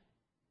time.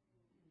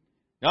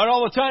 Not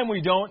all the time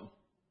we don't.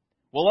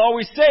 We'll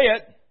always say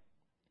it.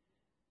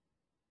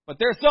 But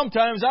there's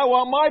sometimes I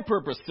want my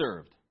purpose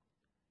served.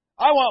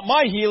 I want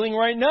my healing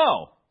right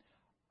now.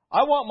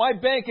 I want my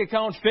bank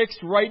account fixed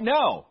right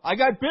now. I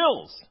got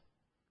bills.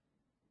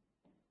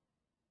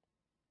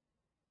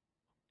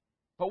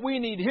 But we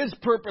need His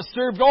purpose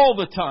served all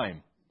the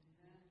time.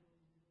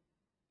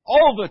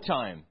 All the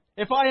time.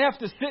 If I have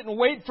to sit and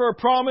wait for a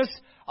promise,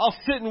 I'll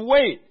sit and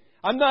wait.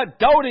 I'm not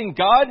doubting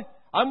God.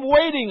 I'm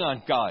waiting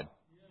on God.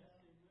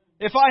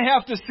 If I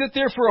have to sit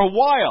there for a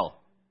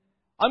while,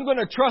 I'm going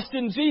to trust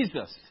in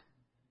Jesus.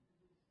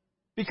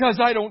 Because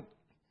I don't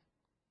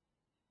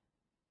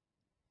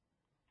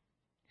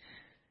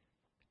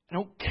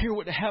care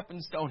what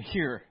happens down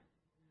here.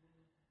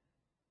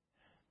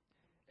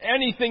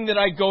 Anything that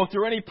I go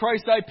through, any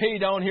price I pay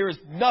down here is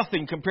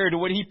nothing compared to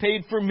what He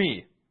paid for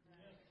me.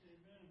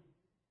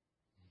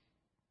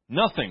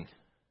 Nothing.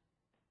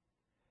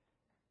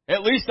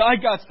 At least I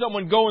got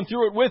someone going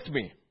through it with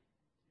me.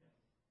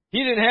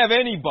 He didn't have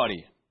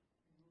anybody.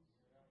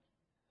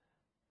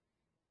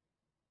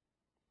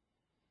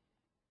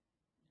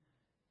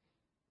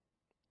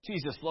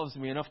 Jesus loves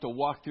me enough to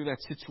walk through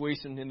that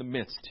situation in the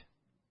midst.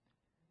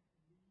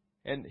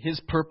 And His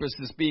purpose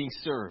is being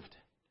served.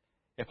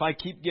 If I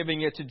keep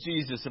giving it to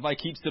Jesus, if I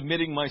keep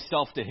submitting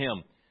myself to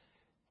Him,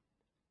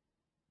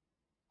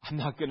 I'm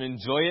not going to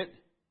enjoy it.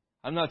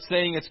 I'm not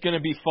saying it's going to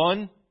be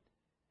fun.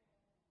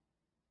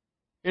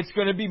 It's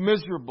going to be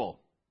miserable.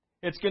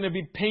 It's going to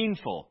be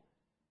painful.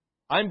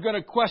 I'm going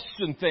to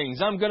question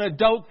things. I'm going to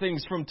doubt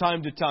things from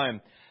time to time.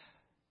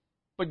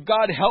 But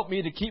God help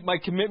me to keep my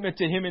commitment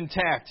to Him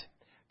intact.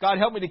 God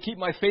help me to keep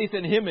my faith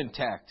in Him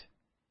intact.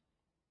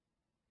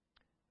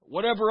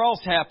 Whatever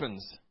else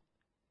happens,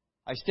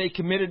 I stay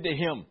committed to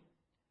Him.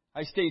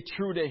 I stay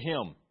true to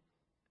Him.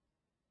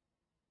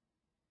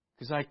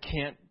 Because I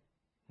can't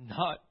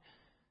not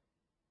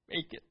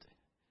make it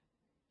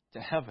to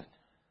heaven.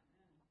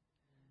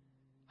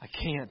 I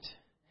can't.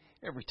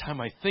 Every time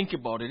I think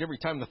about it, every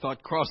time the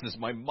thought crosses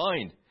my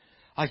mind,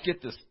 I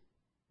get this,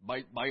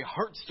 my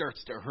heart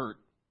starts to hurt.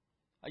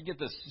 I get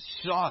this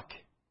shock.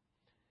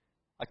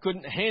 I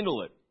couldn't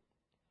handle it.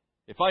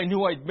 If I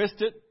knew I'd missed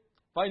it,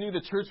 if I knew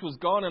the church was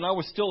gone and I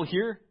was still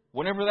here,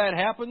 whenever that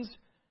happens,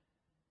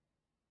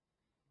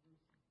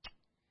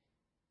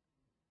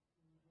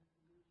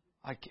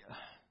 I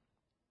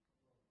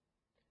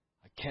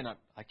cannot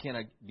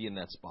be in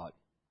that spot.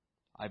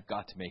 I've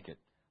got to make it.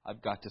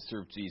 I've got to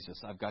serve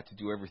Jesus. I've got to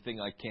do everything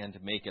I can to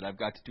make it. I've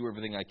got to do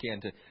everything I can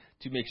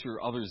to make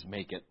sure others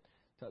make it.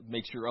 To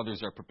make sure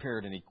others are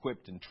prepared and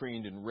equipped and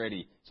trained and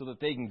ready so that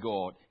they can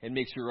go out and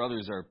make sure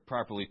others are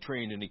properly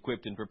trained and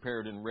equipped and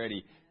prepared and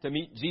ready to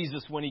meet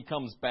Jesus when He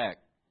comes back.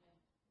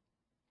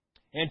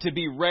 And to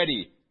be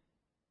ready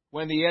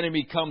when the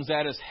enemy comes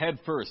at us head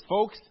first.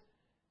 Folks,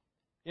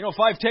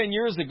 5-10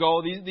 years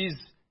ago, these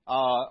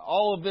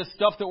all of this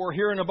stuff that we're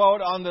hearing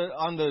about on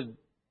the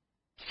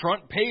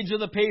front page of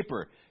the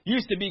paper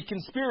used to be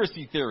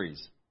conspiracy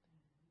theories.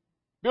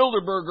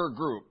 Bilderberger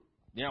Group,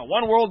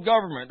 one world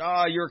government.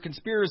 You're a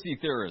conspiracy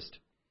theorist.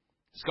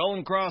 Skull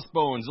and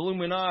crossbones,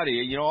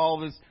 Illuminati. All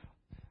this.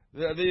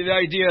 The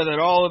idea that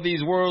all of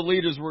these world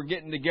leaders were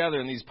getting together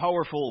and these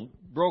powerful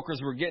brokers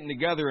were getting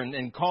together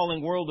and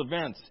calling world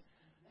events.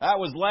 That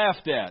was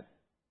laughed at.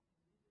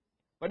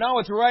 But now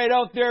it's right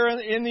out there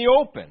in the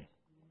open.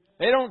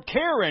 They don't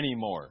care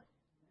anymore.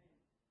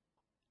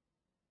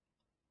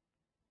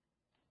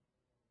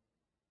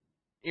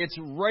 It's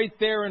right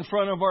there in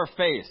front of our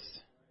face.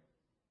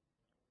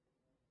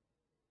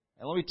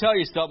 And let me tell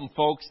you something,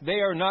 folks. They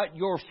are not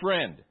your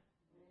friend.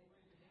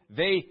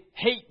 They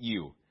hate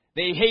you.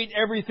 They hate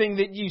everything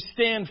that you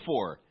stand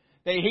for.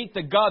 They hate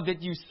the God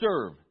that you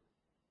serve.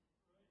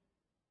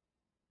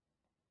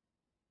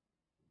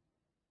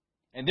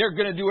 And they're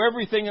going to do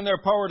everything in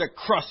their power to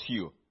crush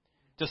you,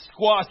 to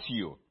squash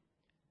you.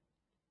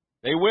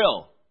 They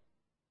will.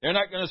 They're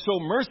not going to show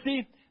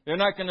mercy. They're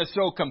not going to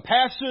show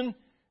compassion.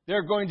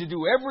 They're going to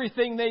do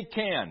everything they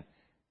can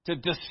to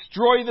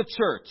destroy the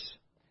church,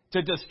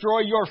 to destroy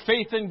your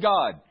faith in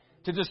God,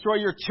 to destroy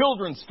your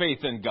children's faith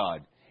in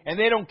God. And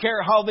they don't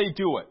care how they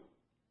do it,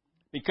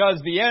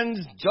 because the ends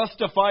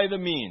justify the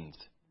means.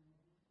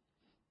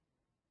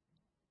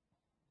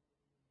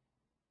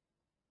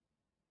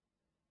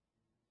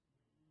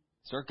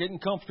 Start getting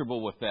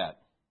comfortable with that.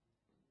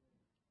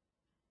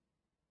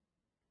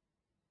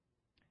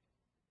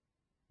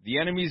 The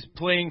enemy's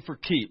playing for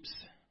keeps.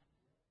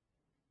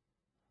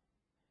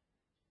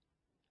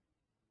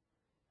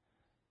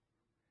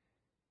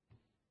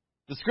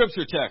 The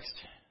scripture text.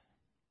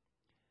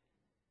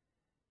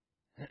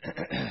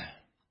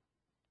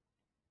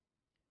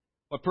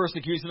 What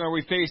persecution are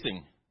we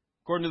facing?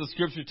 According to the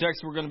scripture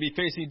text, we're going to be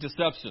facing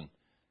deception.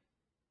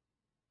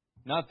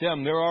 Not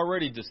them. They're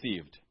already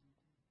deceived.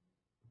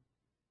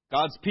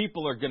 God's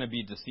people are going to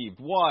be deceived.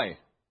 Why?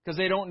 Because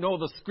they don't know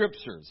the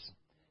scriptures.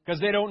 Because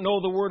they don't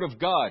know the Word of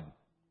God.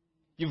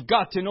 You've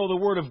got to know the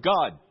Word of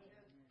God.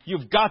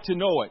 You've got to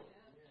know it.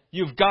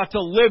 You've got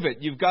to live it.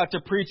 You've got to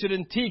preach it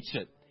and teach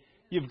it.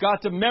 You've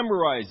got to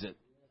memorize it.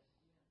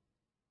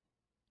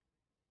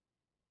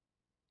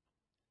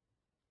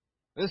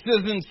 This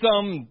isn't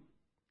some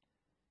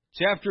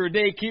chapter a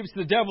day keeps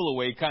the devil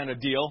away kind of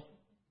deal.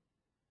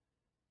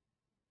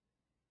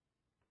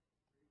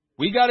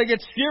 We got to get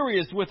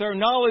serious with our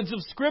knowledge of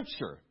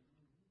Scripture.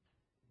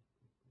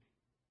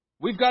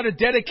 We've got to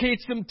dedicate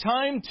some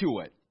time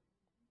to it.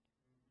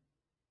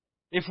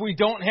 If we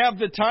don't have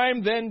the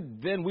time,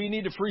 then we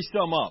need to free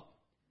some up.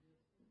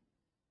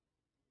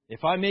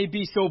 If I may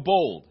be so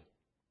bold,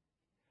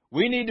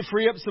 we need to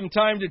free up some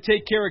time to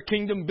take care of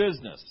kingdom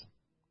business.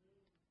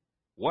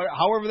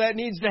 However that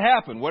needs to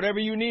happen, whatever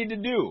you need to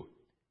do.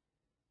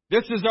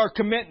 This is our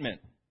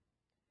commitment.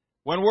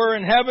 When we're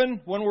in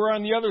heaven, when we're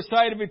on the other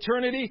side of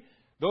eternity,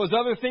 those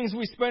other things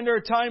we spend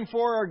our time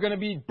for are going to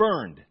be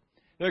burned.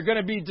 They're going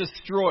to be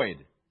destroyed.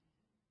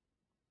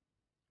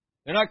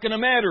 They're not going to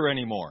matter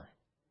anymore.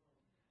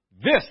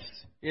 This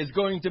is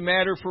going to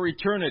matter for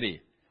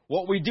eternity.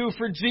 What we do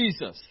for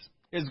Jesus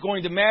is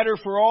going to matter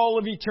for all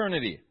of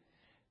eternity.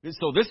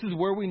 So this is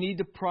where we need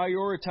to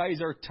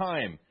prioritize our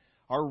time,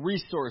 our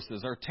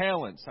resources, our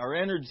talents, our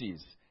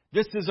energies.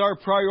 This is our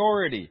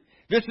priority.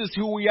 This is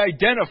who we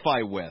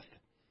identify with.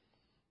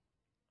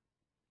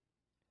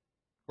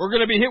 We're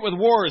going to be hit with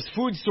wars,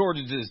 food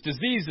shortages,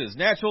 diseases,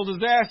 natural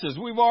disasters.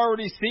 We've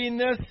already seen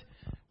this.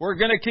 We're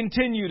going to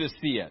continue to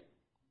see it.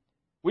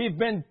 We've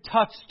been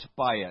touched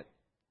by it.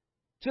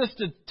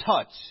 Just a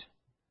touch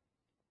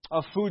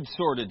of food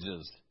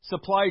shortages,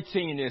 supply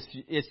chain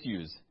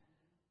issues.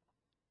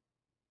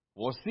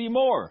 We'll see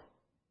more.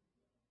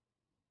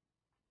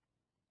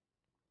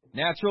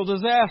 Natural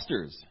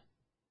disasters.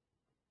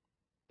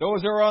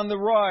 Those are on the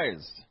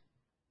rise.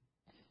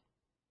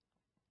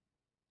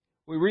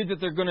 We read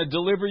that they're going to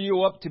deliver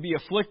you up to be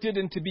afflicted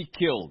and to be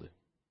killed.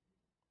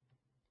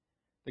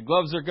 The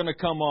gloves are going to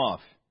come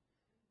off.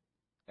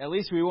 At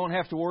least we won't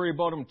have to worry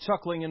about them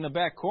chuckling in the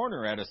back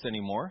corner at us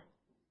anymore.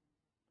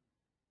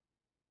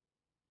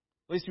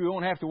 At least we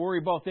won't have to worry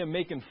about them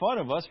making fun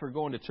of us for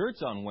going to church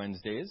on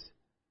Wednesdays.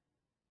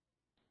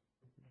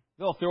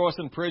 They'll throw us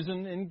in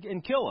prison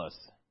and kill us.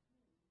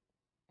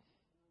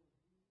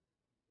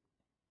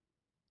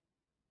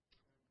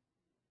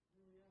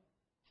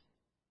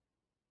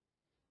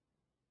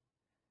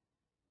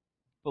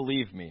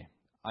 Believe me,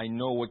 I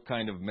know what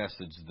kind of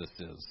message this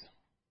is.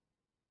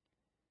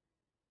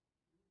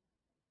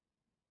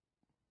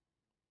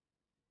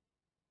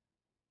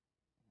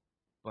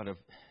 But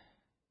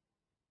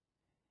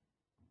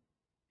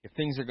if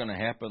things are going to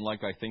happen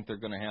like I think they're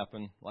going to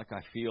happen, like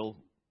I feel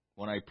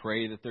when I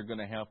pray that they're going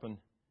to happen,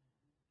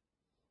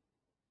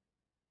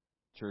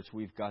 church,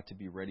 we've got to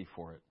be ready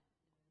for it.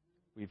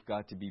 We've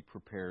got to be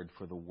prepared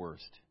for the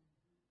worst.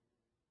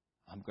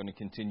 I'm going to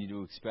continue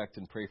to expect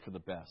and pray for the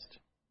best.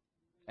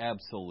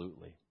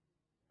 Absolutely.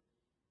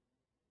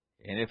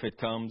 And if it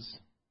comes,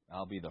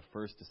 I'll be the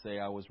first to say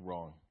I was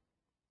wrong.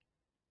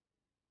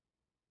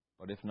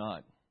 But if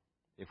not,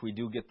 if we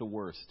do get the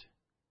worst,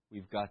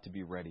 we've got to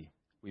be ready.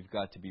 We've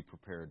got to be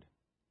prepared.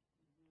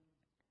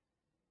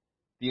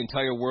 The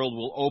entire world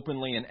will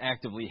openly and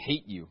actively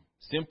hate you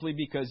simply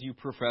because you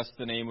profess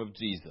the name of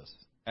Jesus.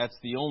 That's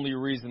the only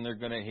reason they're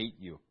going to hate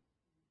you.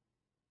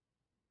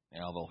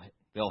 Now,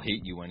 they'll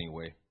hate you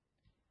anyway.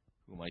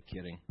 Who am I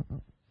kidding?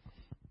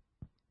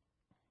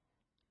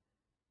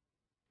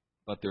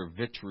 But their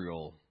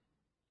vitriol,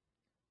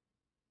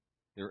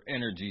 their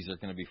energies are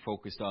going to be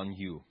focused on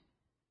you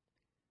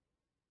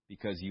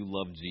because you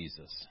love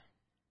Jesus.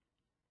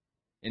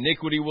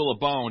 Iniquity will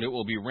abound. It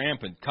will be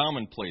rampant,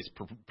 commonplace,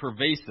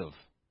 pervasive.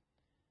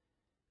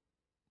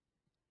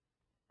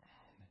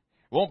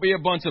 It won't be a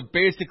bunch of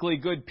basically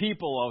good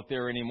people out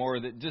there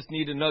anymore that just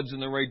need a nudge in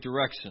the right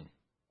direction.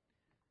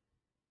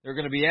 They're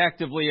going to be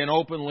actively and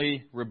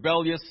openly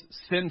rebellious,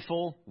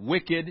 sinful,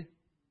 wicked,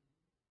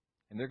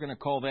 and they're going to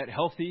call that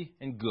healthy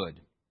and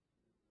good.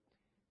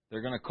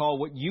 They're going to call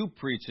what you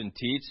preach and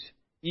teach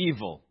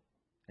evil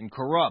and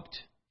corrupt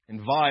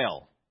and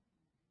vile.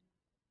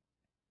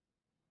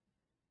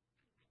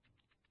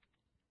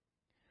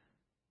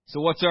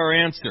 So what's our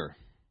answer?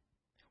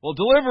 Well,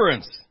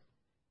 deliverance.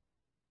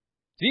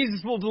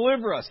 Jesus will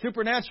deliver us.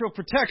 Supernatural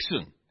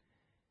protection.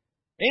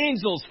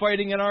 Angels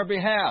fighting in our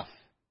behalf.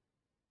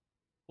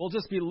 We'll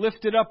just be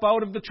lifted up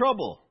out of the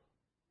trouble.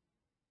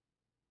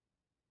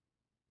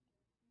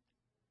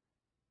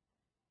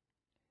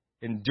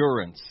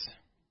 Endurance.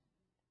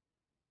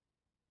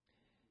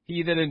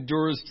 He that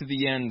endures to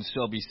the end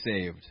shall be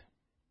saved.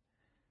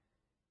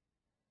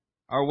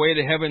 Our way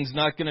to heaven's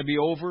not going to be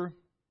over,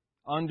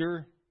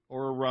 under,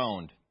 or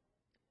around.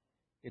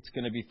 It's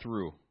going to be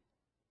through.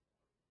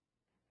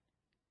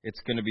 It's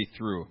going to be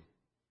through.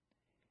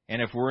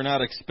 And if we're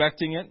not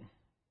expecting it,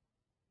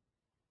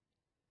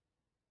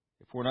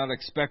 if we're not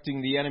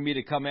expecting the enemy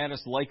to come at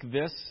us like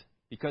this,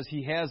 because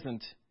he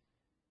hasn't,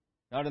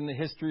 not in the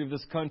history of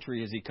this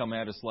country has he come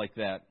at us like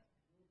that.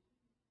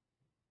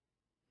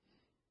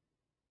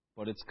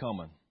 But it's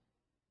coming.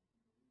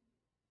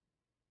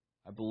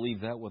 I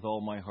believe that with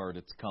all my heart,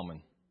 it's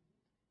coming.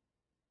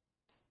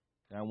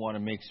 And I want to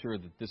make sure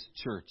that this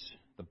church,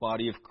 the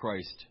body of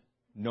Christ,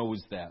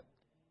 knows that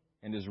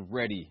and is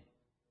ready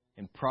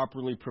and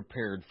properly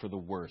prepared for the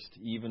worst,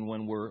 even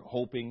when we're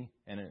hoping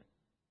and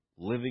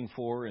living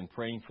for and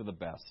praying for the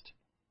best.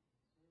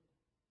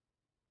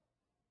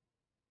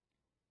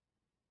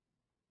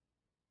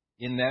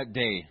 In that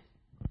day,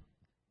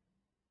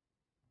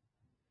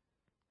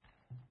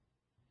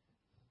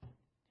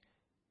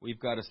 we've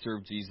got to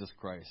serve Jesus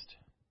Christ.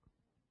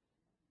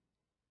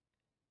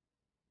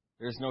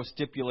 There's no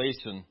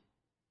stipulation,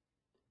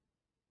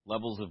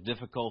 levels of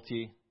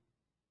difficulty.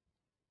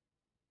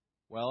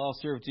 Well, I'll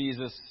serve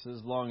Jesus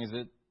as long as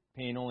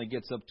pain only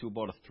gets up to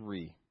about a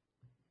 3.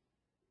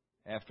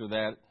 After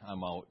that,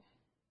 I'm out.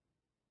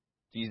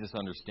 Jesus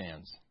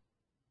understands.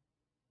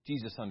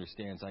 Jesus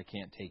understands I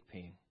can't take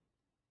pain.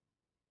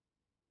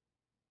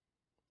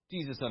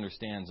 Jesus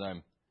understands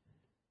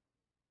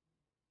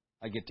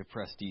I get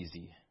depressed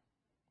easy.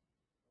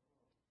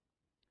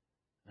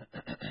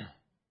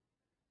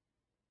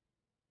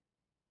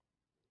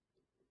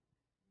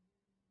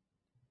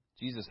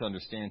 Jesus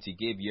understands He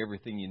gave you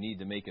everything you need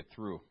to make it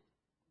through.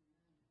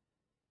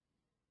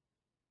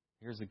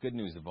 Here's the good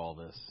news of all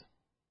this.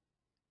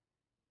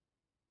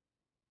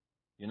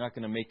 You're not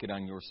going to make it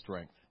on your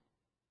strength.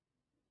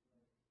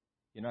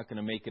 You're not going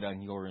to make it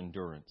on your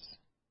endurance.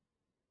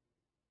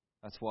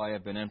 That's why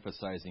I've been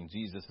emphasizing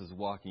Jesus is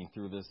walking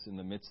through this in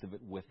the midst of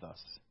it with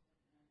us.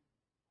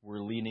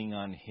 We're leaning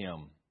on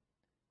Him.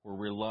 We're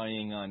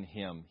relying on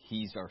Him.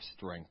 He's our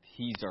strength.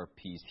 He's our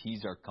peace.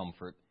 He's our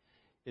comfort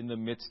in the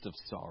midst of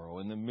sorrow,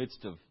 in the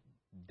midst of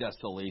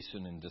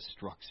desolation and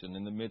destruction,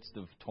 in the midst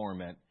of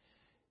torment.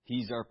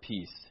 He's our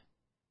peace.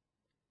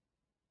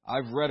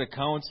 I've read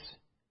accounts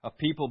of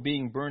people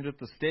being burned at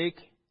the stake,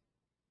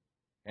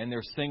 and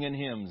they're singing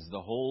hymns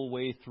the whole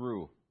way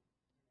through.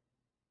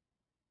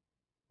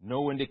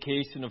 No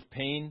indication of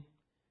pain,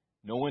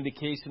 no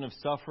indication of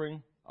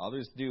suffering.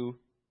 Others do.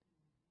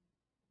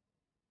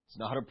 It's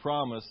not a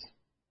promise.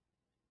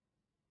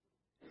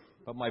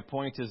 But my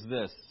point is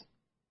this: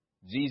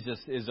 Jesus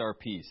is our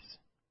peace.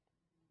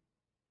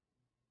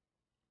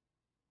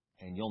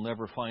 And you'll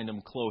never find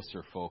him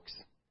closer, folks.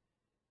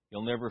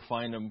 You'll never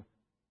find him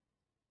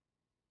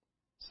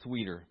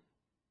sweeter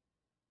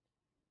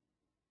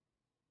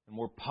and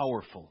more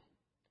powerful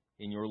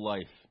in your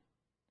life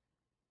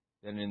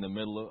than in the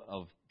middle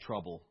of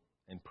trouble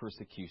and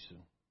persecution.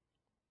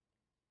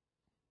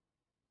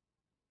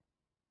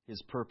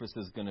 His purpose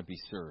is going to be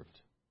served.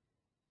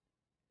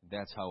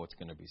 That's how it's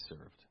going to be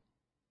served.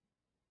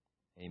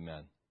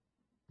 Amen.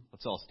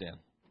 Let's all stand.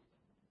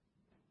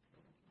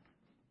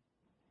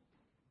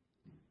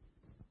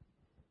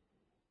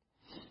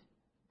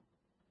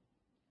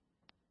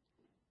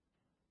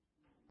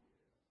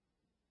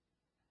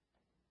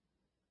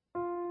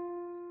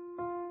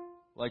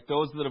 Like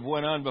those that have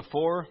went on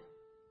before,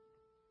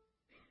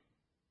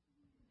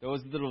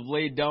 those that have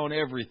laid down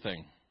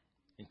everything,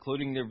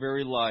 including their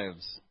very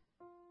lives,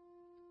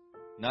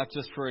 not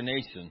just for a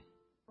nation,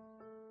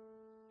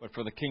 but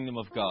for the kingdom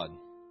of God.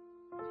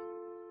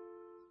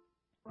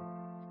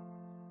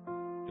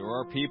 There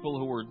are people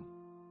who were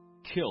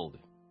killed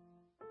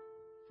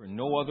for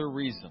no other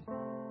reason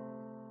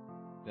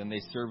than they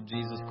served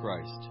Jesus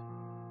Christ.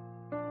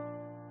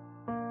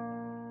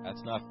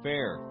 That's not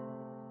fair.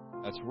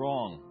 That's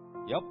wrong.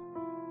 Yep,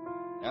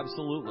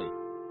 absolutely.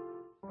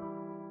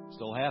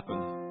 Still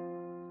happened.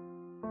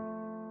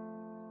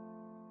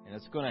 And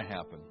it's going to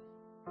happen.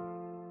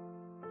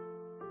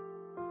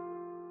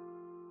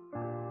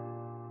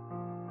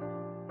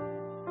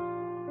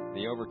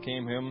 They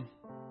overcame him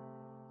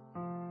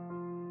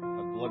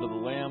by the blood of the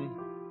Lamb,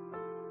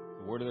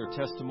 the word of their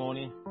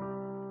testimony,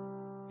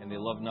 and they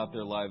loved not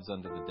their lives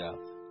unto the death.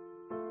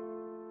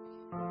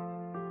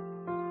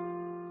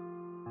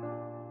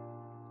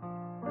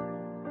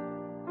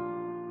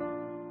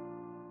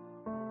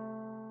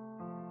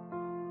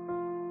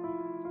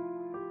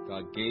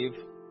 God gave,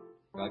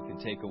 God can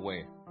take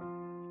away.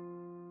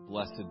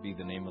 Blessed be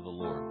the name of the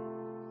Lord.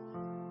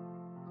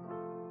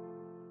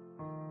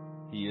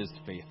 He is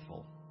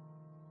faithful.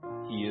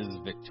 He is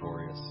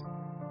victorious.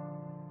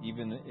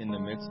 Even in the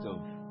midst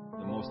of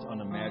the most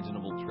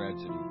unimaginable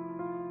tragedy,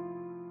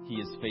 He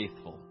is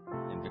faithful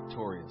and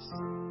victorious.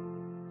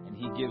 And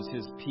He gives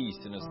His peace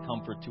and His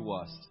comfort to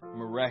us.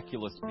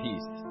 Miraculous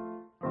peace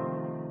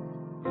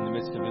in the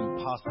midst of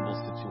impossible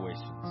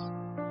situations.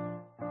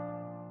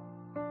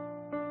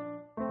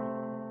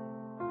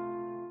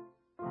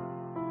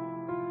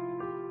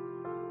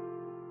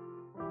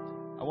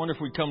 I wonder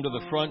if we come to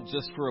the front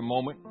just for a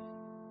moment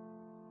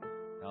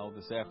now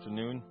this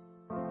afternoon.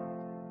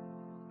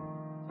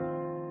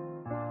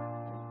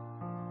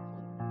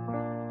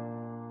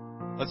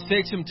 Let's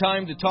take some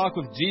time to talk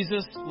with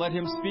Jesus. Let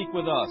Him speak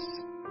with us.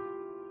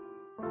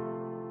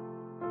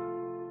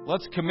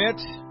 Let's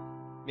commit,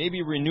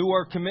 maybe renew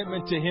our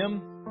commitment to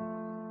Him.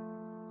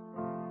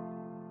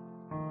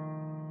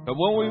 But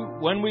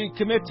when we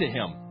commit to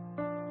Him,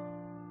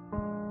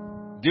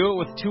 do it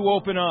with two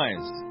open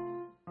eyes.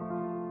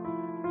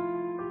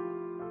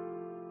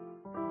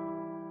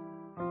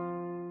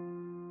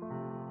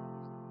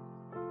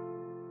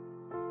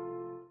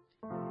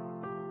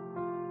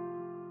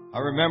 I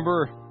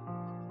remember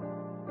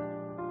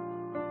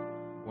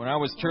when I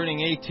was turning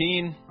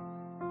 18,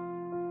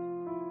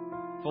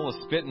 full of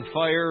spit and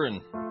fire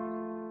and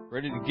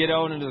ready to get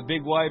out into the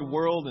big wide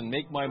world and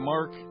make my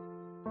mark.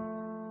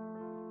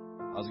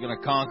 I was going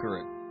to conquer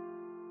it.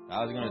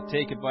 I was going to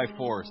take it by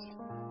force.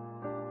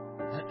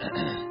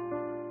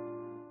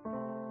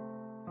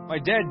 My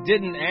dad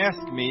didn't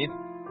ask me,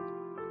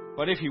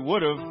 but if he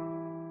would have,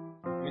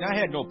 I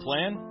had no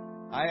plan.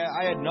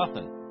 I had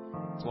nothing.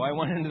 So I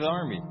went into the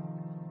Army.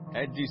 I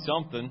had to do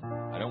something.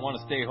 I didn't want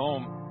to stay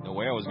home. No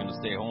way I was going to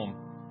stay home.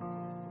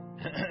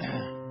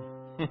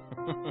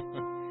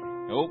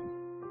 Nope.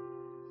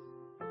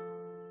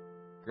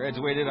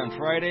 Graduated on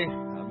Friday.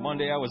 On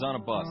Monday I was on a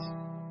bus.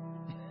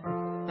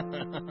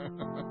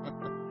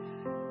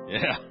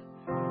 Yeah.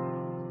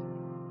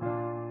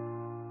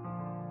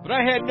 But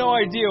I had no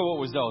idea what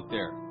was out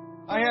there.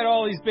 I had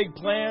all these big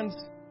plans.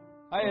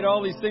 I had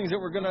all these things that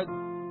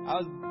I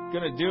was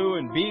gonna do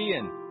and be,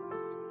 and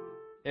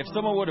if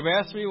someone would have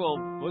asked me, well,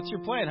 what's your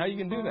plan? How are you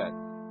going to do that?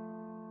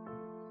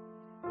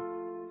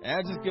 And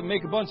I just going to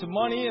make a bunch of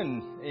money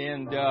and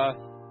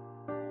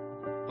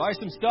buy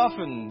some stuff,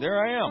 and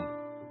there I am.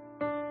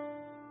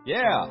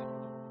 Yeah.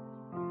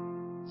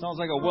 Sounds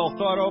like a well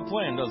thought out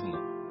plan, doesn't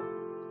it?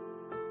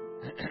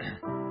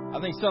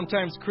 I think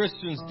sometimes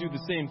Christians do the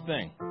same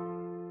thing.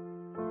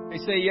 They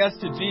say yes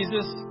to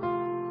Jesus.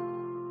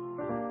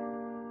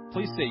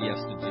 Please say yes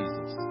to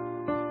Jesus.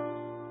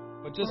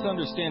 But just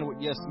understand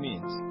what yes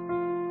means.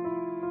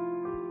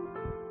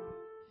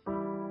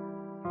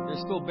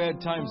 still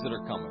bad times that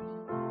are coming.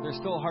 There's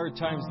still hard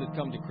times that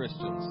come to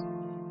Christians.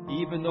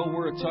 Even though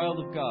we're a child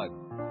of God,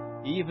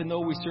 even though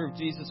we serve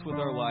Jesus with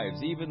our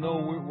lives, even though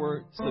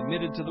we're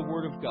submitted to the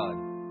Word of God,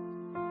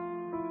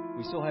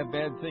 we still have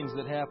bad things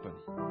that happen.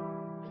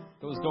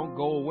 Those don't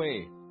go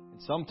away.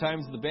 And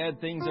sometimes the bad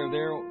things are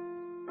there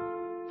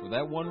for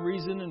that one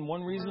reason and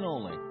one reason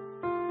only,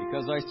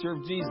 because I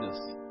serve Jesus.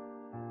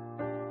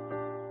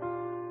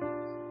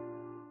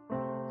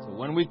 So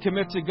when we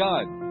commit to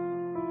God,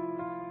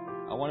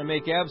 I want to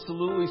make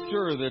absolutely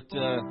sure that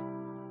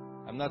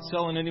I'm not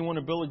selling anyone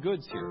a bill of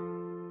goods here.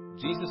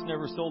 Jesus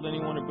never sold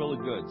anyone a bill of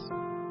goods.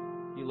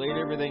 He laid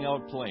everything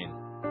out plain.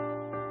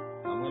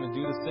 I'm going to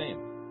do the same.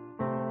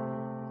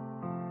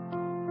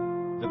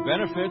 The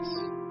benefits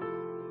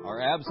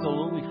are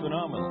absolutely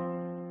phenomenal.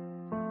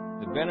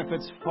 The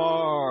benefits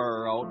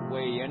far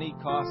outweigh any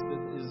cost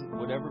that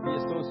would ever be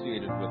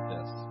associated with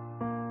this.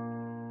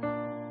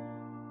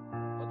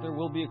 But there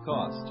will be a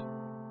cost.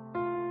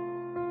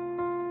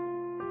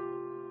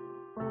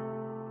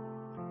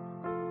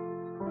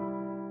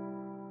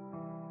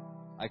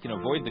 I can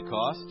avoid the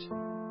cost,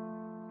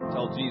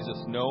 tell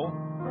Jesus no,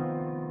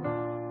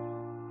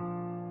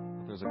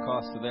 but there's a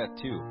cost to that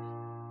too,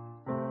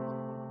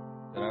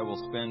 that I will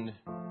spend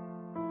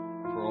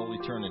for all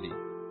eternity.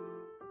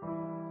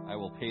 I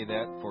will pay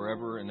that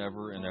forever and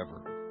ever and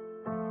ever.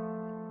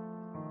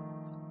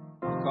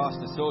 The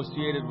cost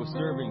associated with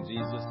serving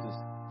Jesus is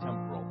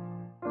temporal.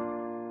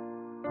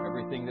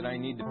 Everything that I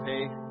need to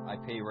pay, I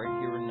pay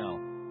right here and now.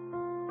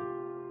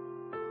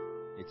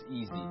 It's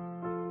easy,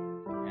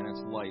 and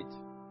it's light,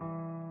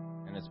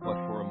 and it's but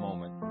for a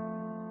moment.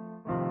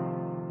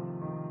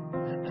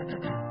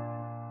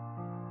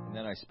 And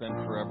then I spend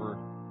forever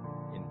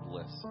in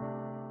bliss.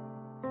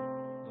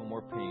 No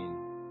more pain,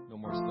 no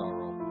more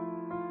sorrow.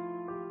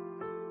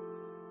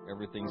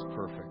 Everything's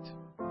perfect.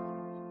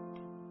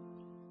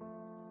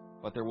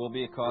 But there will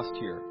be a cost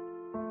here.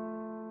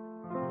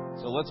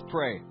 So let's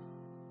pray.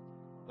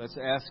 Let's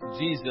ask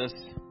Jesus,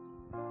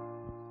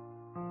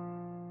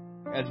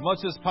 as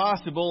much as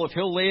possible, if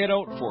He'll lay it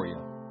out for you.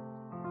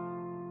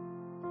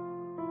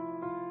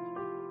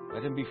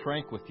 Let Him be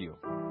frank with you.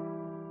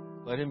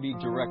 Let Him be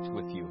direct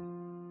with you.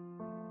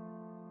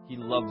 He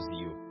loves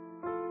you.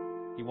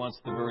 He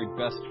wants the very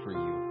best for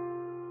you.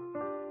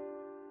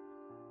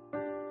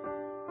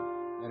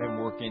 Let Him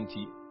work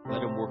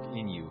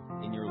in you,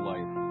 in your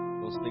life,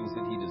 those things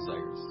that He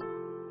desires.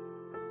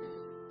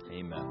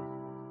 Amen.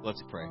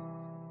 Let's pray.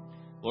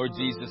 Lord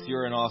Jesus,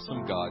 You're an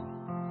awesome God.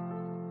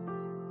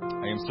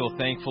 I am so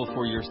thankful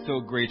for Your so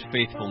great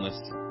faithfulness.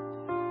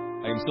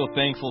 I am so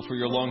thankful for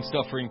Your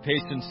long-suffering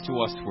patience to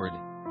usward.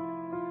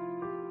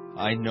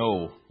 I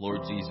know,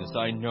 Lord Jesus,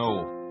 I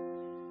know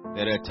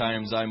that at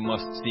times I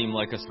must seem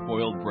like a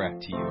spoiled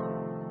brat to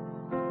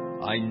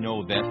You. I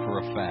know that for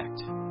a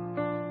fact.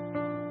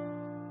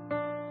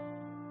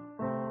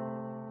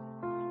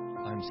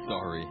 I'm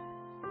sorry.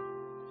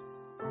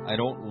 I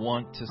don't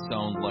want to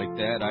sound like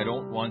that. I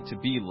don't want to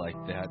be like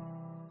that.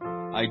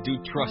 I do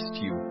trust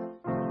You.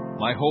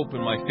 My hope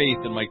and my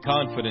faith and my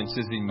confidence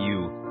is in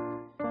You.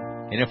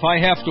 And if I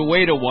have to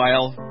wait a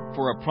while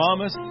for a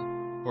promise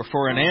or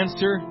for an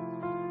answer,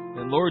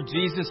 then Lord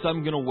Jesus,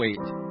 I'm going to wait.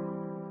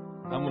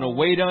 I'm going to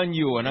wait on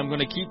You, and I'm going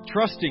to keep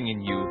trusting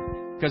in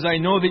You, because I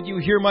know that You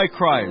hear my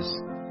cries.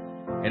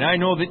 And I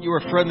know that You're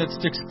a friend that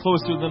sticks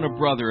closer than a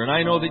brother. And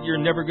I know that You're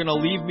never going to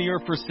leave me or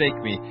forsake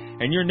me.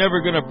 And You're never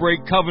going to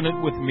break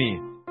covenant with me.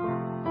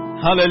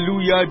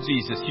 Hallelujah,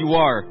 Jesus. You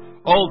are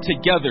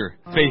altogether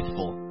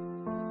faithful.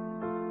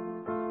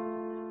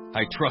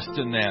 I trust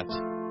in that.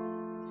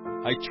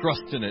 I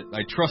trust in it.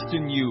 I trust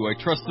in You. I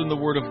trust in the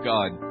Word of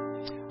God.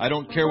 I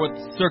don't care what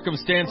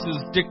circumstances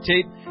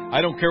dictate.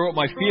 I don't care what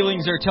my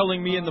feelings are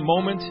telling me in the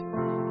moment.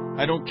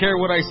 I don't care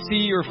what I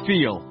see or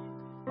feel.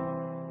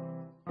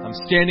 I'm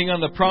standing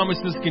on the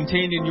promises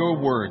contained in Your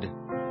Word.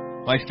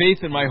 My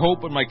faith and my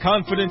hope and my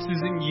confidence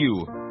is in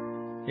You.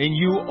 In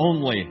You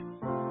only.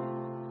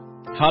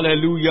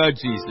 Hallelujah,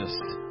 Jesus.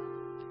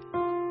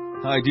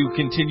 I do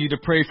continue to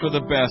pray for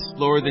the best,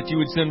 Lord, that You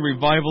would send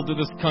revival to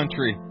this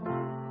country.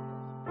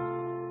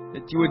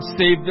 That You would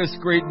save this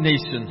great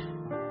nation.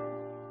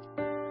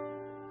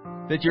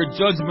 That Your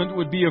judgment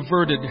would be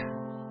averted.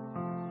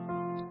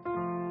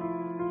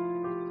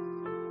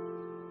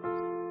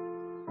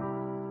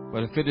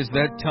 But if it is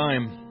that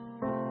time,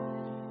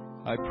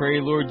 I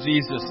pray, Lord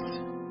Jesus,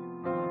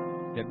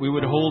 that we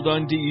would hold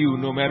on to You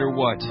no matter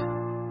what.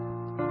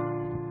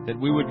 That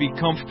we would be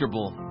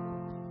comfortable.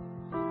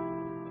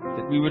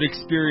 That we would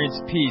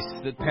experience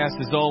peace that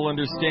passes all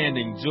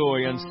understanding,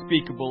 joy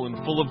unspeakable and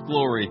full of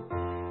glory,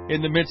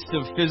 in the midst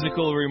of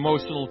physical or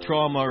emotional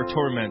trauma or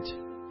torment.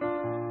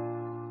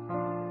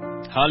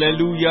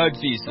 Hallelujah,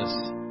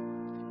 Jesus.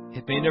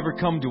 It may never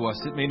come to us.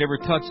 It may never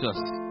touch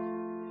us.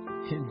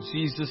 In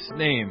Jesus'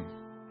 name.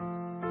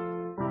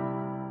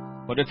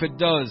 But if it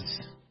does,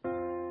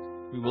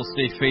 we will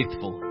stay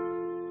faithful.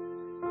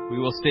 We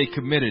will stay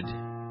committed.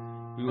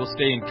 We will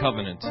stay in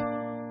covenant.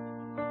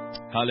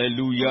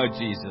 Hallelujah,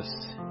 Jesus.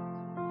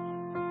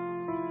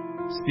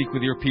 Speak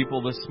with your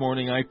people this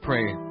morning, I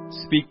pray.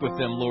 Speak with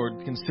them,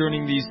 Lord,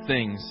 concerning these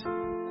things.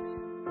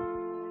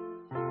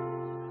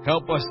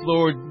 Help us,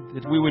 Lord,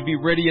 that we would be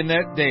ready in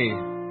that day.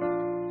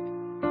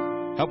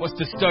 Help us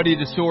to study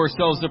to show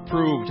ourselves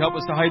approved. Help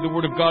us to hide the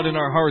Word of God in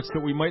our hearts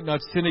that we might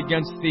not sin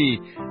against Thee,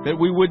 that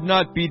we would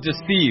not be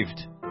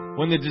deceived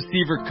when the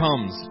deceiver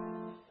comes.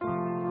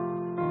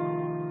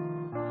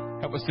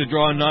 Help us to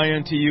draw nigh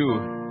unto You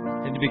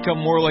and to become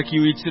more like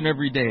You each and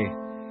every day.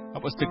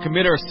 Help us to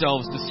commit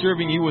ourselves to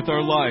serving You with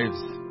our lives.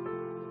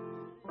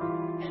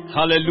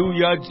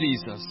 Hallelujah,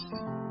 Jesus.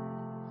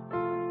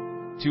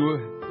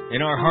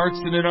 In our hearts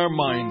and in our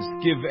minds,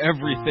 give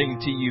everything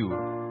to You.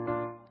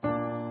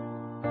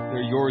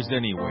 They're Yours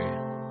anyway.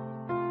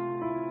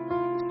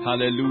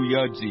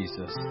 Hallelujah,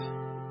 Jesus.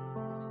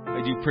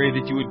 I do pray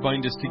that You would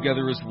bind us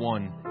together as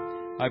one.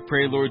 I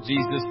pray, Lord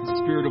Jesus,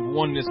 the spirit of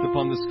oneness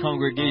upon this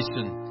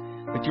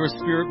congregation, that Your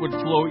Spirit would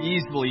flow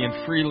easily and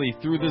freely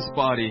through this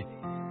body,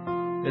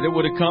 that it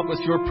would accomplish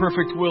Your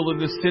perfect will in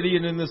this city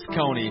and in this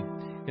county,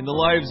 in the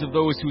lives of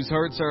those whose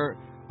hearts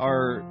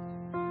are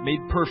made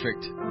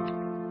perfect,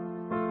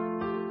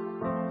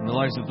 in the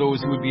lives of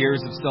those who would be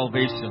heirs of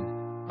salvation.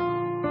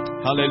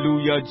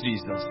 Hallelujah,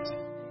 Jesus.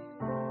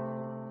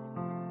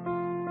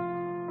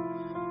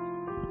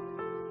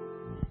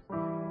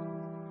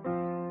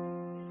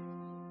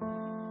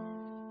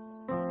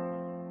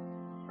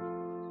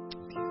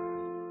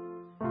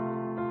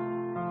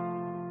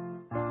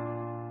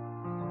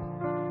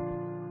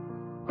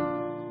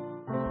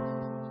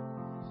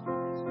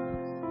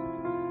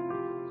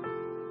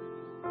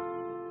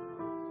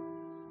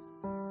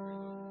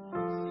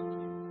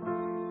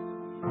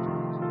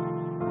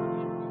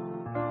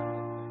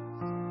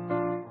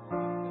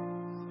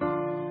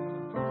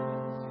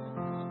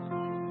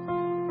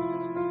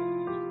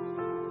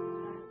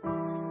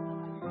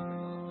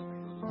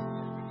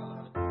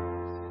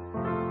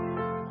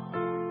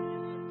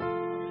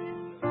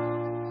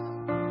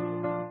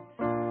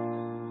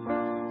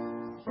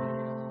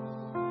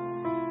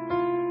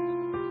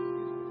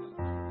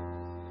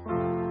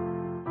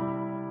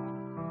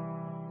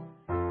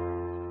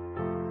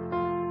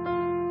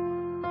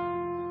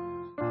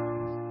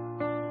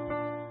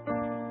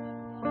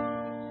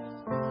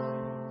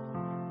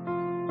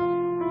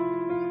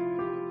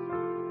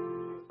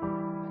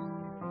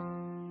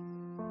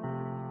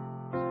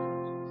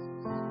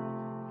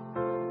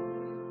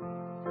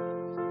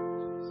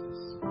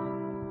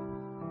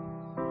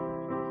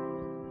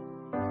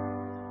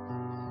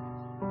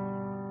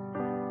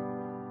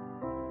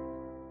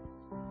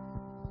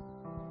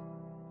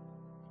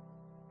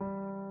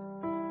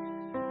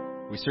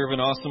 We serve an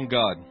awesome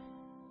God.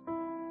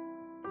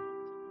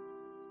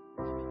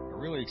 I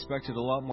really expected a lot more.